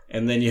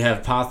 And then you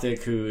have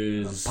Pathik, who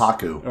is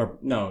Paku, or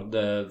no,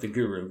 the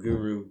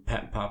Guru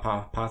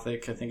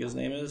Pathik, I think his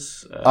name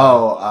is.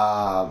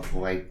 The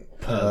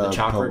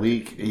chakra.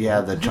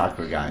 The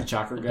chakra guy. The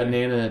chakra guy.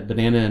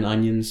 Banana and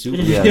onion soup.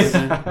 Yes.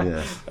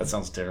 Yes. That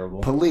sounds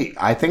terrible. Palik.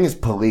 I think it's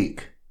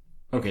Palik.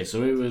 Okay,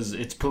 so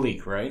it's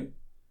Palik, right?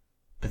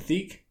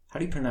 Pathik? How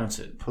do you pronounce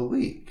it?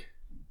 Palik.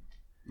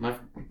 My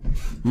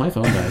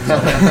phone died. So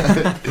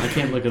I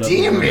can't look it up.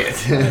 Damn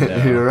it!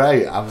 You're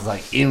right. I was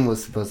like, Ian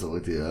was supposed to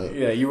look it up.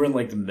 Yeah, you were in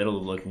like the middle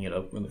of looking it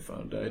up when the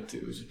phone died too.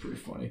 It was pretty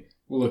funny.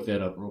 We'll look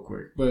that up real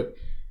quick. But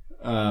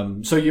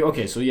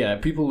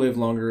people live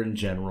longer in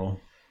general.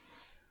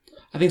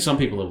 I think some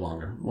people live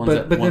longer.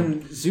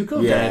 Then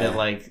Zuko died at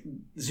like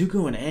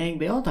Zuko and Aang.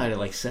 They all died at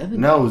like 70.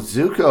 No,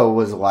 Zuko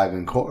was alive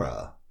in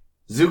Korra.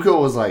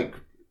 Zuko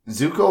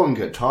Zuko and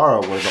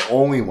Katara were the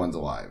only ones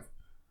alive.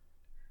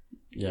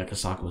 Yeah,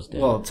 because Sokka was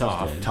dead. Well,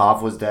 Toph.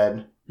 Toph was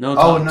dead. No,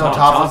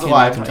 Toph was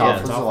alive.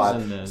 Toph was Toph alive.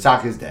 was in the-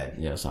 Sokka's dead.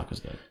 Yeah, Sokka's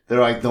dead. They're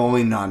like the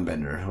only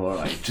non-bender who are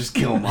like, just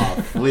kill him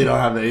off. We don't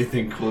have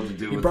anything cool to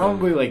do He with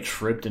probably like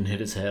tripped and hit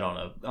his head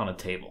on a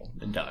table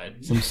and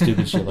died. Some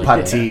stupid shit like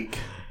Patik.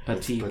 that.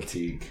 Patik.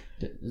 Patik.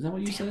 Is that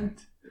what you said?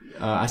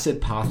 I said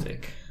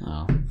Pothic.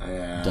 Oh.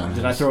 Yeah. Dumb.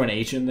 Did I throw an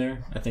H in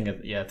there? I think,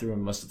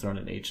 must have thrown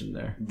an H in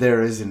there.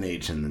 There is an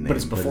H in the name. But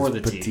it's before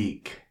the T.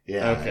 Patik.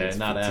 Yeah. Okay, it's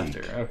not Patik.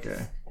 after.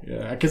 Okay.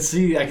 Yeah, I can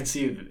see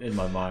it in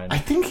my mind. I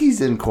think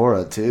he's in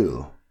Korra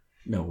too.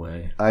 No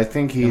way. I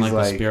think he's In like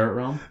the spirit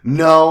realm?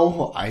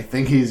 no. I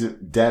think he's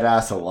dead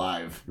ass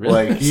alive.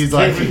 Really? Like he's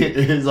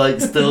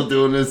like still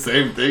doing the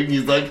same thing.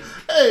 He's like,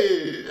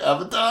 hey,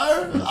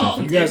 Avatar, I'll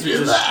You give guys you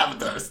would the just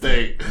Avatar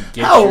state.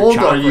 get How your old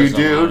are you, chakras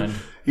dude? aligned.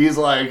 He's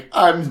like,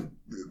 I'm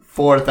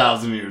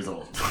 4,000 years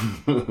old.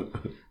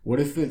 What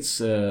if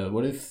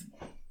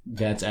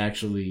that's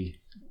actually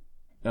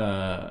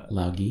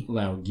Laugi.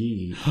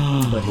 Laugi,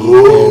 but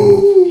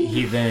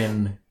he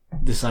then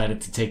decided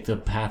to take the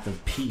path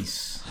of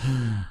peace.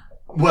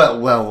 Well,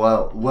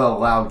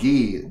 Lao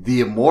Gi,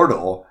 the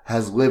immortal,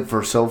 has lived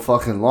for so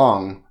fucking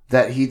long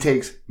that he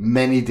takes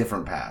many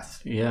different paths.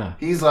 Yeah.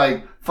 He's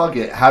like, fuck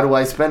it, how do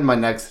I spend my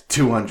next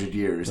 200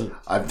 years?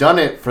 I've done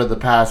it for the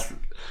past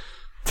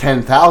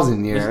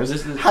 10,000 years.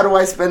 This is- How do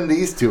I spend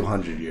these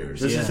 200 years?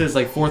 This Yeah. is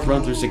his fourth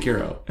run through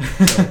Sekiro.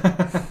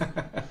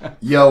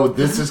 Yo,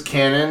 this is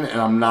canon,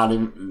 and I'm not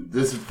even...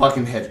 This is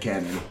fucking head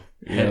canon.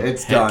 Yeah.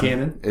 It's Head done.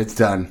 canon? It's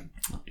done.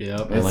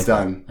 Yep. It's like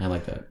done. I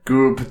like that.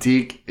 Guru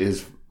Patik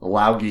is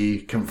Lao Gi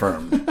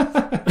confirmed.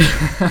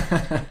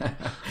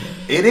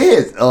 It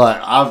is.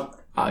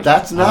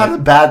 That's not a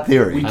bad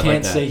theory. We like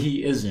can't that. say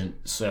he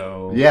isn't,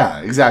 so Yeah,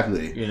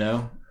 exactly. you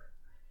know.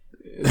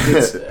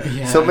 It's,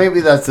 yeah. So maybe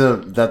that's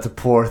a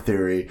poor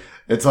theory.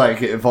 It's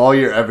like if all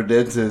your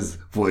evidence is,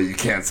 well, you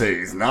can't say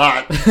he's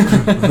not.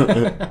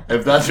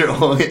 If that's your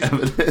only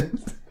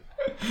evidence,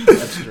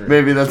 That's true.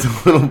 maybe that's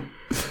a little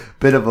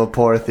bit of a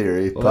poor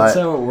theory. Well, but that's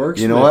how it works.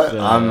 you know with, what?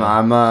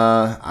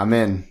 I'm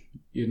in.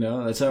 You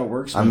know, that's how it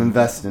works. I'm when,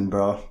 investing,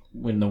 bro.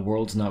 when the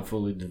world's not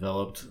fully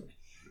developed.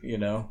 You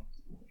know,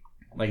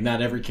 like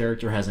not every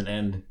character has an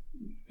end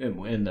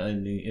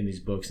in these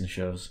books and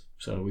shows.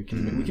 So we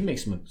can make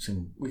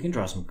some we can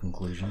draw some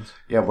conclusions.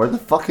 Yeah, where the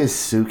fuck is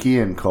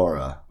Suki and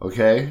Korra?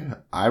 Okay,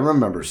 I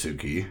remember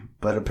Suki,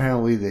 but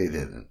apparently they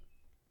didn't.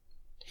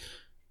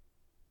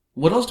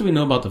 What else do we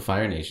know about the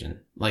Fire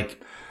Nation? Like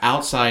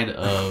outside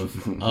of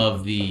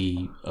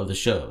the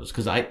shows?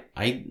 Because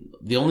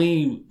the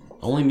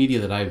only media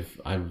that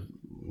I've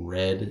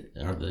read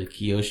are the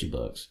Kyoshi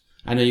books.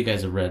 I know you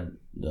guys have read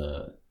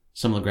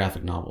some of the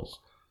graphic novels.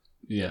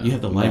 Yeah, You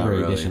have the Not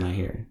library really. edition, I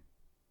hear.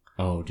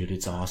 Oh, dude,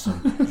 it's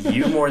awesome.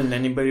 You more than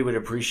anybody would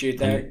appreciate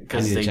that I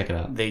because need to check it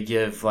out. They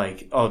give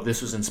like, oh,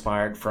 this was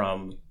inspired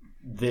from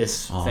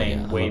this thing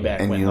yeah, I way love back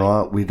it. And when. you know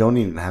like, what? We don't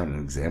even have an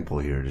example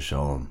here to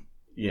show them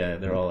yeah,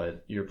 they're all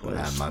at your place.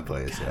 at my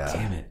place. Yeah.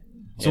 Damn it.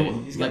 So So,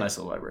 he's got like- a nice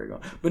little library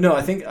going. But no,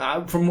 I think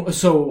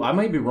I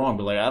might be wrong,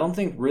 but like I don't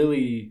think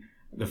really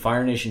the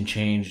Fire Nation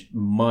changed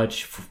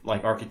much,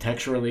 like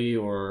architecturally,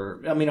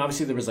 or I mean,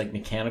 obviously there was like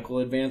mechanical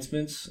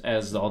advancements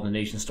as all the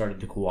nations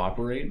started to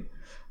cooperate.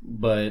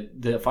 But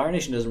the Fire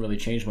Nation doesn't really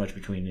change much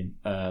between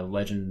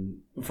Legend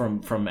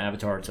from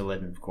Avatar to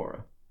Legend of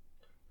Korra.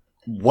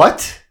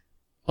 What?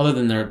 Other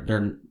than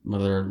they're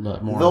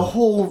more The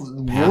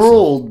whole passive.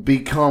 world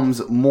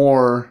becomes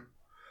more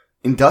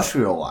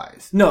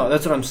industrialized. No,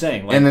 that's what I'm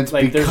saying. Like, And it's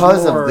like, there's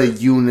because more- of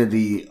the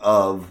unity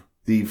of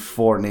the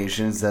four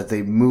nations that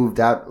they moved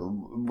out.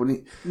 What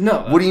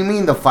do you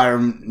mean the Fire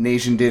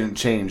Nation didn't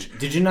change?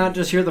 Did you not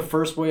just hear the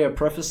first way I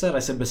prefaced that? I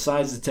said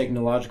besides the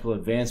technological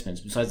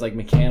advancements, besides like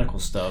mechanical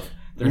stuff,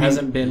 there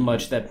hasn't been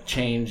much that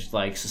changed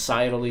like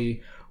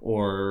societally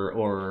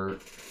or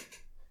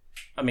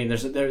I mean,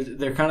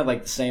 they're kind of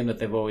like the same that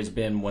they've always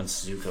been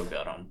once Zuko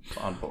got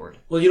on board.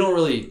 Well, you don't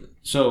really.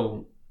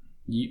 So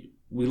we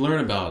learn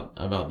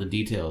about the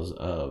details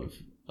of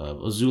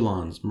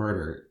Azulan's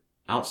murder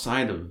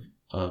outside of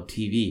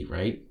TV,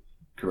 right?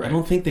 Correct. I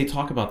don't think they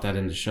talk about that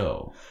in the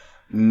show.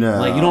 No.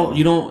 Like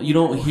you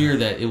don't hear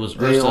that it was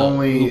They Ursa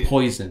only- who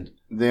poisoned.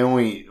 They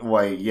only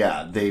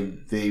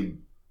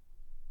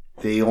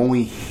they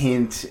only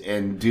hint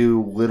and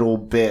do little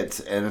bits,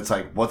 and it's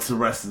like, what's the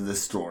rest of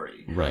this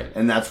story? Right.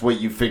 And that's what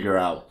you figure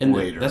out And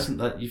later.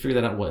 you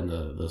figure that out what in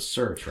the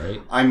search,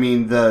 right? I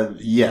mean,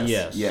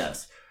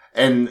 yes.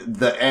 And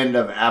the end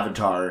of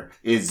Avatar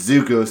is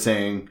Zuko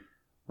saying,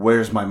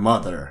 "Where's my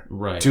mother?"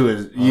 Right. To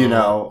his, yeah,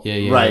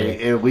 right. yeah.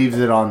 It leaves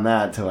it on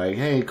that to like,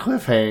 hey,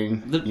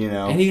 cliffhang,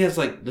 And he has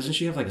doesn't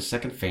she have like a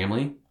second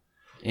family?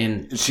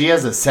 And She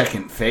has a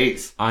second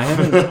face. I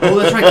haven't. oh,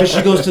 that's right, because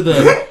she goes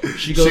to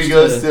She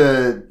goes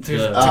to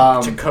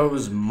to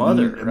Ko's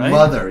mother, right?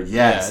 Mother, yes,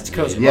 Yeah, it's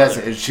Ko's yes.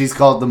 mother. And she's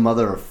called the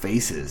Mother of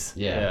Faces.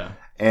 yeah.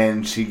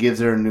 And she gives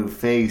her a new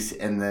face,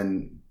 and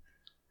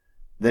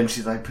then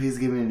she's like, please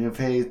give me a new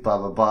face, blah,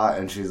 blah, blah.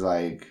 And she's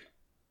like,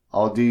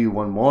 I'll do you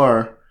one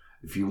more.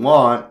 if you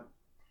want,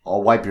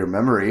 I'll wipe your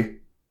memory.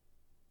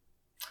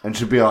 And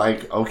she'll be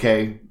like,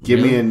 okay, give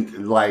me a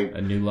new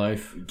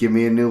life. Give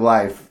me a new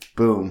life.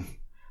 Boom.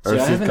 See,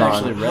 I haven't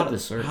actually read the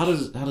search. How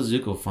does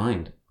Zuko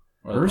find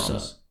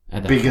Ursa?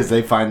 Because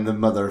they find the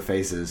mother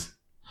faces.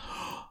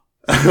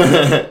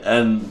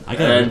 and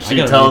she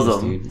tells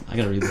them. I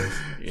gotta read this.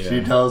 Yeah.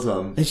 She tells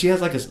them. And she has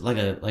like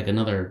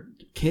another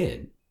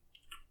kid.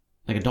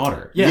 Like a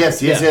daughter. Yeah. Yes.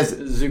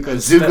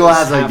 Zuko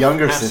has a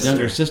younger sister.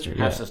 Younger sister.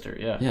 Half sister,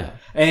 yeah. Yeah.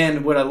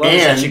 And what I love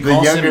is that she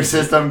calls the younger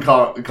sister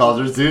calls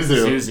her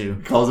Zuzu.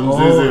 Zuzu. Calls him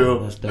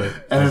Zuzu. That's dope.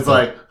 And it's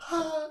like...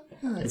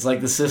 It's like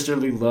the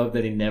sisterly love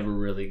that he never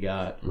really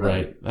got.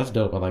 Right. That's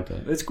dope. I like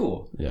that. It's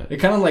cool. Yeah. It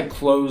kind of like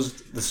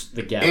closed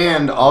the gap.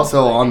 And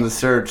also on the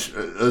search,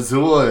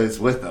 Azula is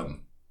with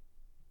them.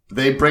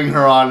 They bring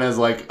her on as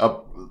like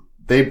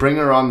They bring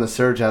her on the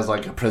search as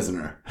like a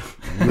prisoner.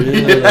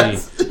 Really?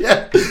 Yes.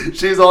 Yeah.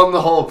 She's on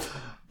the whole...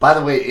 By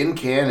the way, in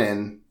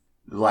canon,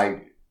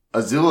 like,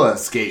 Azula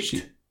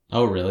escaped.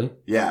 Oh, really?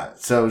 Yeah.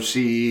 So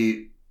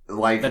she...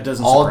 Like, that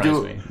doesn't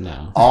surprise me.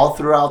 No. All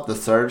throughout the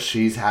search,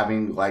 she's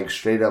having like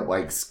straight up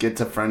like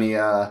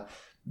schizophrenia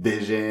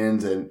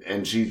visions,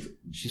 and she's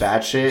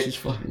batshit. She's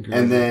fucking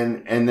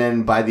crazy. And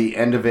then by the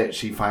end of it,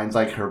 she finds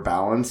like her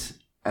balance,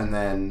 and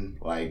then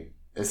like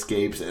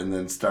escapes, and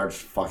then starts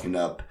fucking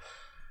up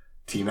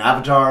Team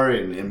Avatar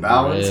and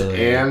Imbalance.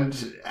 Really?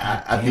 And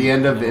at the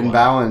end of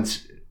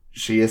Imbalance,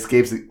 she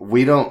escapes.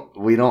 We don't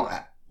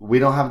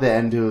have the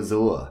end to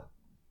Azula.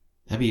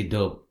 That'd be a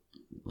dope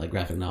like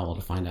graphic novel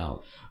to find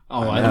out.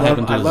 Oh, I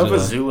love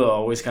Azula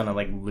always kind of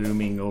like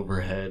looming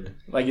overhead.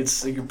 Like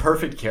it's like a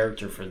perfect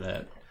character for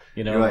that.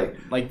 You know, right.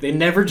 Like they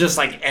never just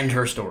like end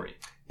her story.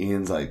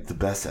 Ian's like, the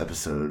best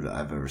episode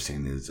I've ever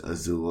seen is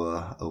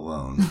Azula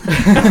alone.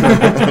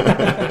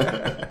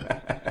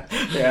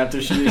 Yeah,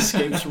 after she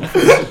escapes from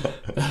prison.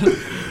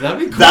 That'd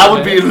be cool. That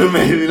would be an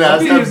amazing.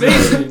 That'd be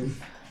amazing.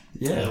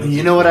 Yeah.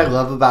 You know what I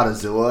love about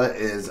Azula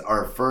is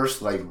our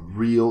first like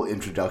real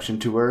introduction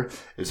to her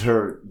is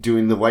her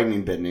doing the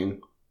lightning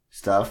bending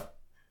stuff.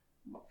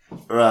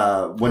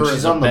 When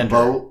she's on the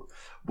boat,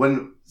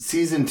 when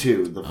season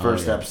 2, the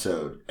first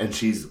episode, and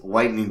she's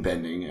lightning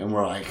bending, and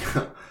we're like,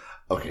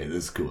 okay,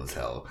 this is cool as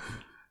hell.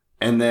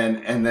 And then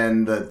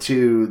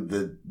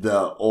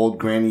the old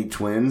granny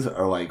twins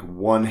are like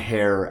one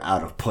hair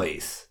out of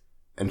place,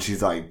 and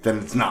she's like, then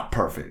it's not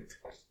perfect,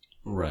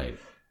 right?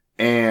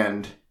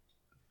 And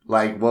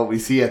like what we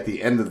see at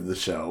the end of the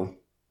show,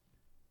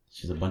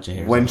 she's a bunch of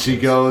hair. When she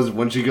goes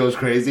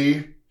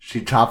crazy,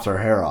 she chops her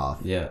hair off.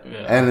 Yeah.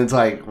 And it's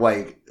like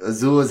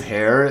Azula's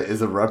hair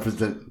is a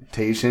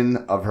representation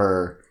of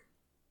her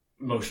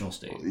emotional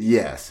state.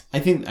 Yes.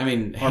 I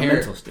mean,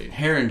 mental state.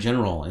 Hair in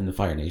general in the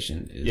Fire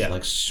Nation is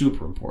like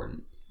super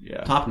important.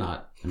 Yeah. Top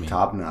knot,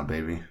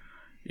 baby.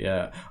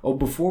 Yeah. Oh,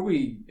 before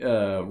we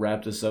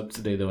wrap this up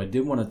today, though, I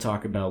did want to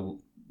talk about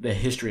the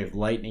history of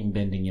lightning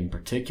bending in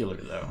particular,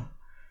 though.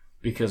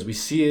 Because we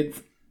see it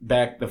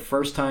back the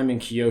first time in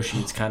Kyoshi,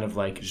 it's kind of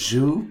like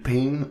Zhu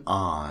Ping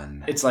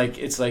An. It's like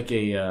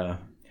a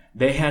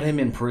they had him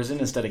in prison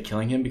instead of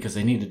killing him because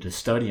they needed to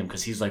study him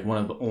because he's like one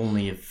of the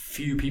only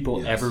few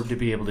people ever to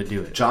be able to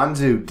do it. John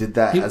Zhu did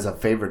that as a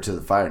favor to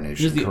the Fire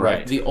Nation. He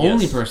was the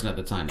only person at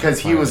the time because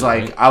he was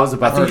like, right? I was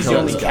about to kill kill he's the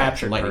only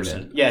captured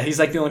person. Yeah, he's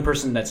like the only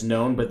person that's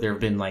known, but there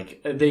have been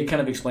like they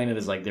kind of explain it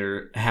as like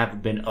there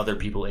have been other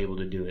people able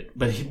to do it,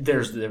 but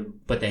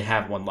they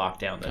have one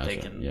lockdown that they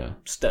can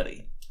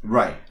study.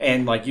 Right.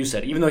 And like you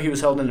said, even though he was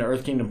held in the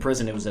Earth Kingdom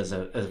prison, it was as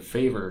a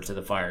favor to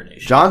the Fire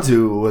Nation.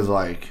 Janzu was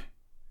like,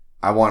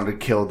 I wanted to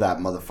kill that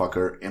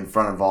motherfucker in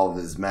front of all of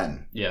his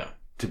men. Yeah.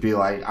 To be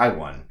like, I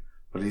won.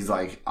 But he's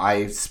like,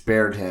 I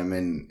spared him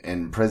and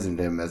imprisoned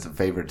him as a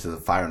favor to the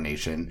Fire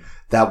Nation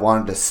that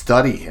wanted to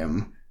study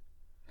him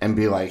and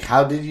be like,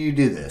 how did you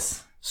do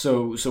this?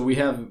 So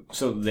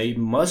they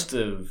must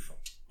have,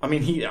 I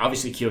mean, he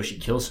obviously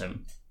Kyoshi kills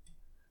him.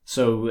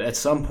 So at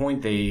some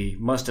point they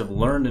must have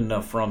learned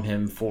enough from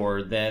him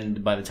for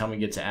then by the time we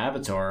get to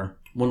Avatar,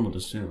 one would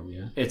assume,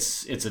 yeah,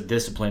 it's a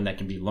discipline that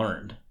can be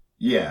learned.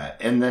 Yeah,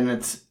 and then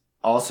it's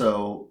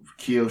also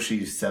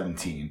Kyoshi's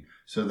 17,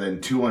 so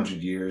then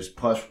 200 years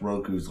plus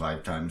Roku's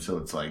lifetime, so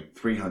it's like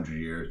 300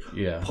 years.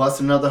 Yeah, plus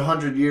another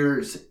 100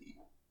 years,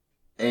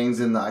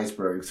 Aang's in the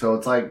iceberg, so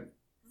it's like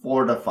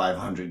 400 to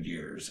 500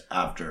 years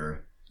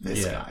after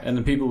this guy. And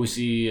the people we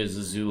see is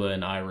Azula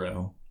and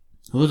Iroh.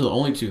 Those are the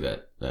only two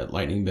that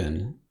lightning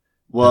bend.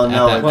 Well,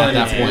 at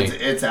that point,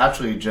 it's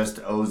actually just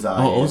Ozai.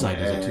 Oh, Ozai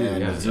does it too.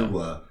 And yeah,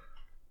 Azula.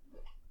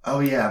 Oh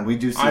yeah, we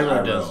do see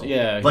Iroh. Iroh. Does,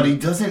 yeah, but he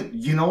doesn't.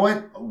 You know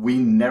what? We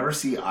never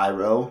see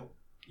Iroh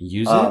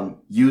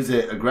use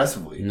it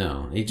aggressively.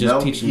 No, he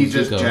just teaches. He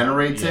just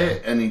generates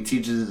it, and he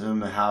teaches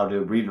him how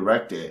to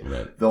redirect it.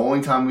 Right. The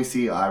only time we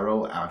see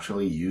Iroh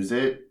actually use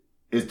it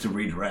is to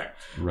redirect.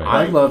 Right.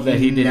 I love that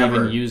he didn't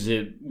even use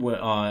it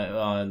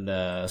on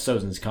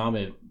Sozin's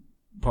Comet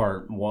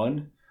Part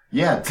 1.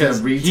 Yeah, to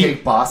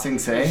retake Ba Sing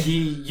Se. He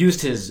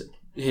used his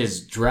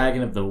his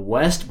Dragon of the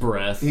West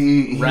breath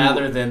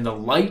rather than the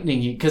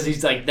lightning, because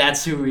he's like,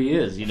 that's who he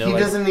is. You know, he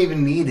doesn't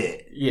even need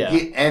it. Yeah,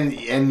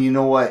 and you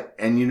know what?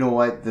 And you know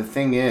what? The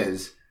thing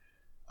is,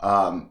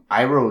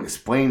 Iroh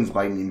explains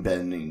lightning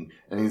bending,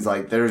 and he's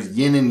like, "There's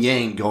yin and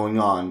yang going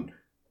on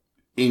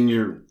in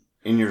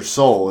your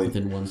soul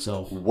within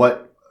oneself.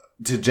 What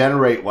to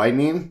generate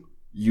lightning?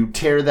 You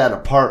tear that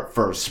apart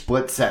for a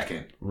split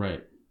second,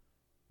 right?"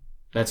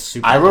 That's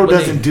super. Iroh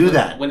doesn't do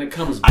that. When it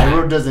comes back.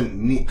 Iroh doesn't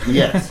need.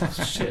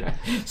 Yes. Shit.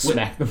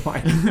 Smack the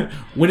mic.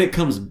 when it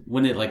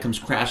comes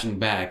crashing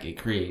back, it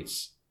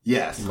creates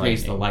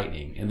the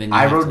lightning, and then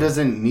Iroh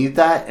doesn't need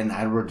that, and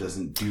Iroh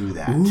doesn't do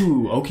that.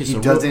 Ooh, okay. He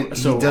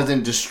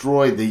doesn't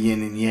destroy the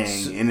yin and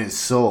yang in his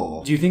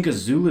soul. Do you think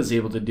Azula is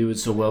able to do it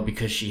so well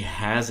because she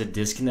has a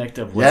disconnect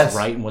of what's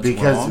right and what's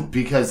wrong?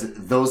 Because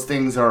those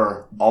things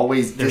are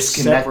always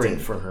disconnected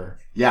separate for her.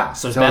 Yeah,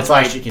 so that's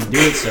why she can do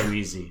it so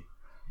easy.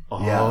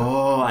 Oh, yeah.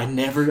 I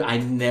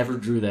never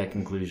drew that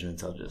conclusion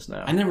until just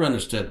now. I never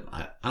understood.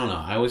 I don't know.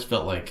 I always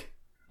felt like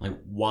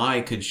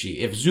why could she?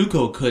 If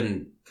Zuko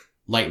couldn't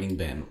lightning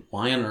bend,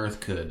 why on earth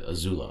could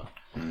Azula?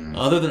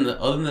 Other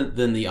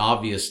than the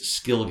obvious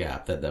skill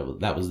gap that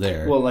was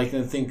there. Well, I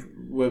think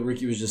what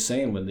Ricky was just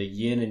saying, when the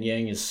yin and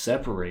yang is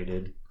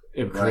separated,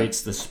 it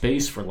creates the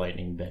space for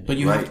lightning bending. But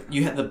you have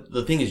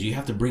the thing is you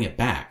have to bring it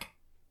back.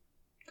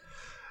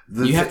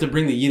 You have to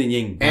bring the yin and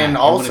yang back. And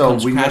also, when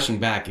it comes crashing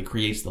back, it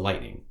creates the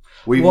lightning.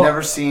 We've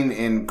never seen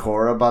in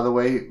Korra, by the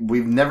way,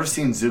 we've never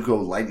seen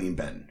Zuko lightning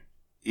bend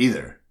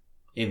either.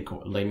 In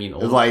Korra, I mean,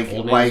 old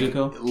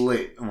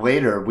Zuko?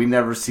 Later, we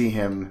never see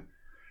him.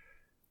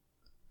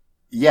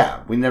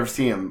 Yeah, we never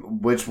see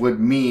him, which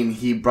would mean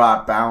he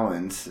brought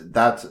balance.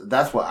 That's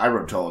what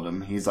Iroh told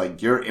him. He's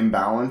like, your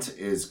imbalance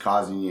is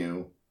causing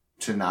you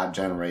to not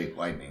generate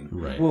lightning.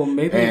 Right. Well,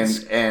 maybe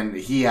and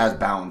he has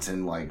balance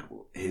in like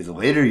his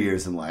later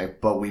years in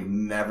life, but we've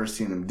never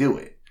seen him do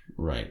it.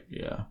 Right.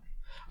 Yeah.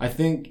 I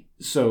think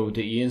so.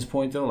 To Ian's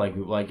point, though, like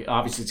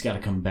obviously it's got to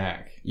come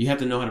back. You have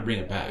to know how to bring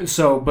it back.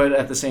 So, but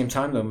at the same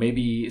time, though,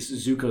 maybe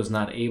Zuko's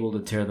not able to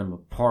tear them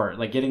apart.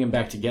 Like getting them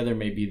back together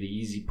may be the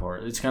easy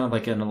part. It's kind of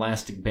like an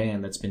elastic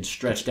band that's been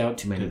stretched out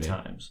too many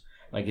times.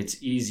 Like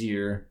it's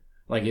easier.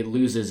 Like it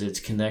loses its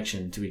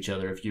connection to each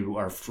other if you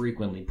are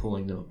frequently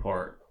pulling them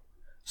apart.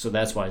 So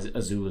that's why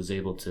Azula is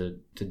able to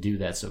do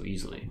that so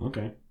easily.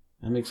 Okay,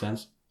 that makes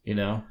sense. You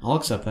know, I'll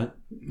accept that.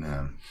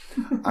 Yeah,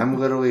 I'm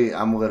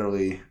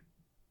literally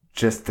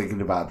just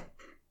thinking about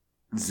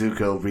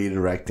Zuko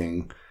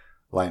redirecting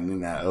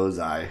lightning at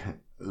Ozai.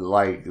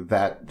 Like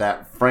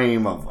that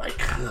frame of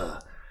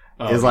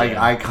is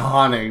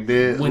iconic,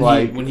 dude.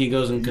 When he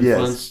goes and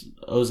confronts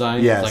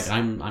Ozai, he's like,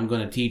 I'm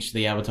going to teach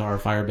the Avatar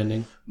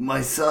firebending.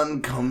 My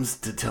son comes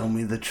to tell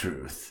me the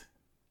truth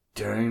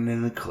during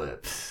an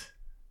eclipse.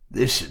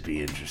 This should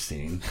be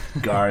interesting.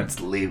 Guards,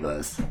 leave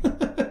us.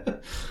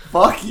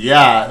 Fuck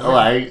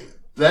yeah!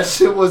 That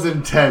shit was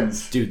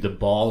intense. Dude, the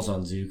balls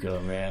on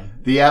Zuko, man.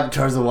 The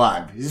Avatar's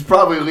alive. He's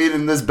probably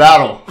leading this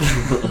battle.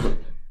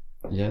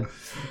 Yeah.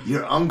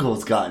 Your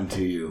uncle's gotten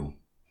to you.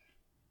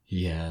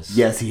 Yes.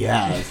 Yes, he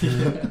has.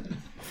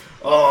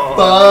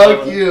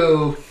 Fuck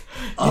you.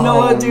 You know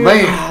what, dude?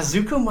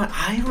 Zuko,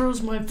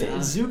 Iroh's my favorite.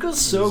 Zuko's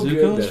so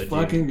good. Zuko's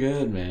fucking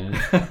good, man.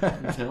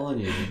 I'm telling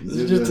you. This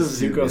is just a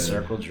Zuko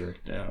circle jerk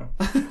now.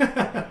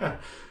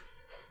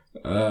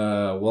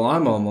 Well,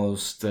 I'm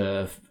almost...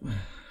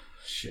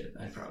 Shit,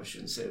 I probably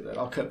shouldn't say that.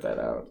 I'll cut that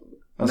out.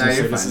 I was going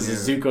to say this is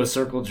a Zuko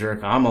circle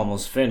jerk. I'm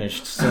almost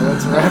finished, so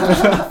let's wrap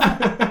it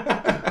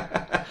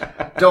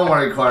up. Don't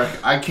worry, Clark.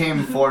 I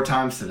came 4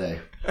 times today.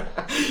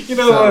 You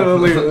know what? I'll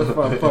leave it.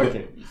 Fuck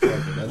it.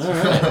 That's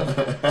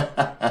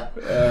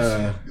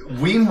right.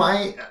 We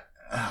might...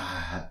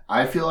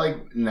 I feel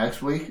like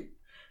next week,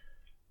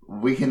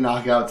 we can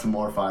knock out some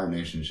more Fire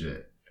Nation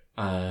shit.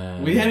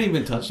 We haven't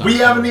even touched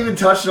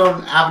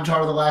on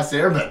Avatar The Last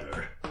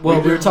Airbender.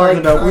 Well, we were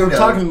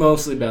talking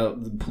mostly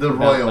about the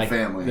royal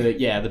family.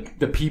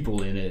 The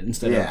people in it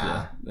instead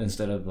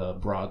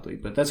of broadly.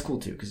 But that's cool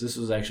too, because this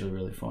was actually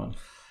really fun.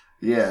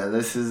 Yeah,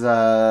 this is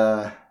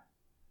I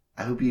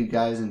hope you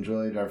guys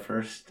enjoyed our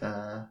first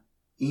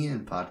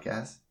Ian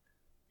podcast.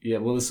 Yeah,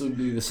 well, this would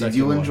be the second. Did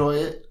you one. enjoy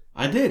it?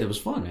 I did. It was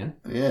fun, man.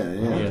 Yeah,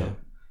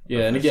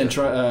 and again,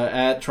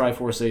 at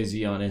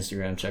TriForceAZ on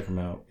Instagram, check them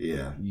out.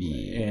 Yeah.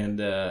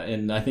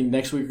 And I think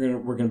next week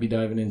we're gonna be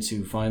diving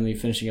into finally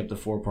finishing up the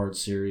 4-part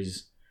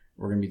series.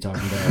 We're gonna be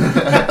talking about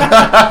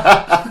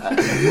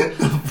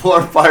the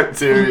 4-part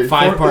series,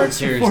 5-part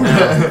series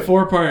now,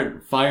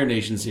 4-part Fire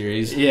Nation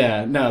series.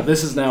 Yeah, no,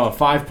 this is now a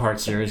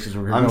 5-part series because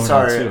we're going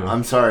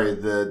I'm sorry.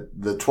 The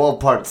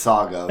 12-part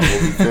saga will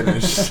be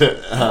finished.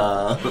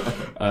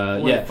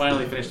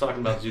 Finally finished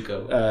talking about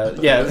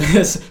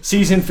Zuko.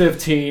 Season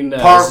 15,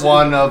 part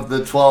 1 of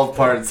the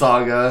 12-part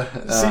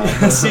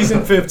saga.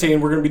 Season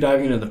 15. We're going to be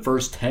diving into the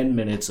first 10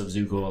 minutes of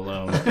Zuko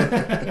alone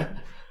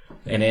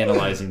and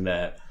analyzing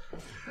that.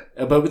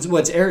 But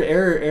what's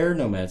Air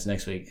Nomads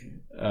next week?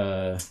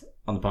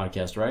 on the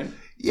podcast, right?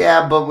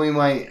 Yeah, but we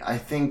might. I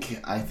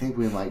think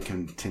we might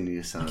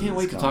continue some. I can't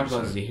wait to talk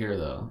about Zahir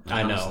though.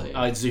 I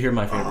know. Zahir,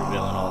 my favorite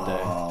villain all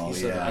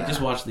day. Yeah. I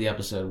just watched the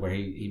episode where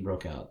he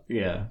broke out.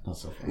 Yeah,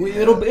 that's so funny.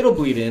 It'll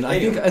bleed in.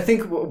 I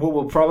think what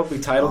we'll probably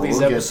title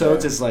these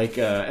episodes is like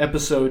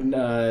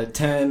episode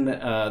 10,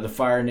 the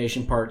Fire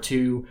Nation Part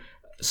 2.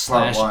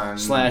 Slash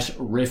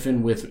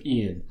riffing with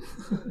Ian,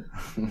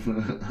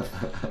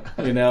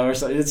 or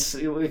so it's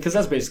because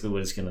that's basically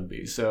what it's going to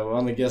be. So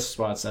on the guest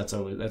spots, that's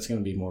going to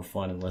be more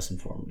fun and less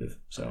informative.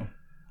 So,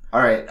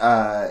 all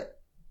right,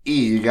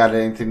 you got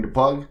anything to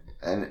plug?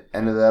 And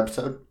end of the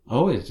episode.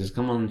 Always just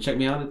come on, check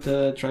me out at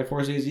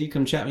Triforce AZ.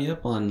 Come chat me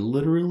up on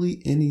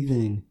literally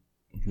anything.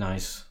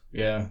 Nice.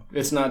 Yeah,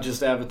 it's not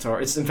just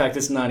Avatar. It's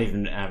not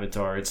even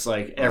Avatar. It's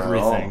like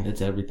everything. It's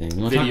everything.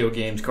 Video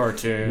games,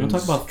 cartoons. You want to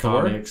talk about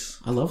comics?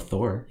 Thor? I love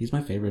Thor. He's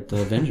my favorite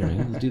Avenger.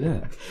 Let's do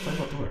that. Let's talk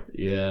about Thor.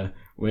 Yeah,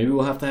 maybe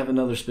we'll have to have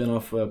another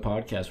spin-off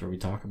podcast where we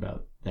talk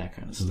about that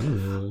kind of stuff.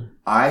 Ooh.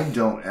 I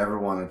don't ever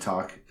want to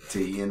talk to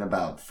Ian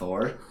about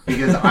Thor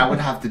because I would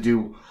have to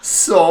do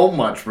so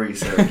much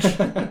research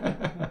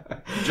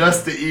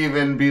just to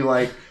even be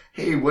like,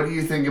 "Hey, what do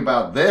you think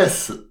about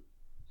this?"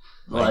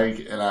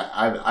 And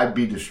I'd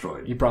be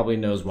destroyed. He probably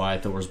knows why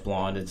Thor's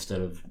blonde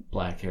instead of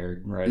black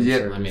haired, right?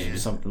 Yeah, I mean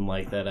something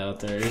like that out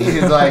there.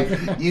 He's like,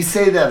 you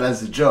say that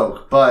as a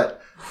joke,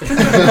 but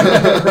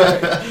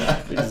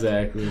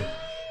exactly.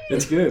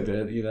 It's good.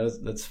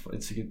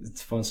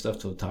 It's fun stuff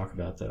to talk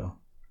about, though.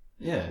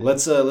 Yeah.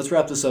 Let's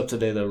wrap this up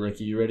today, though,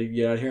 Ricky. You ready to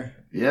get out of here?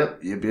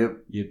 Yep.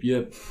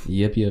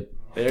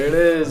 There it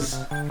is.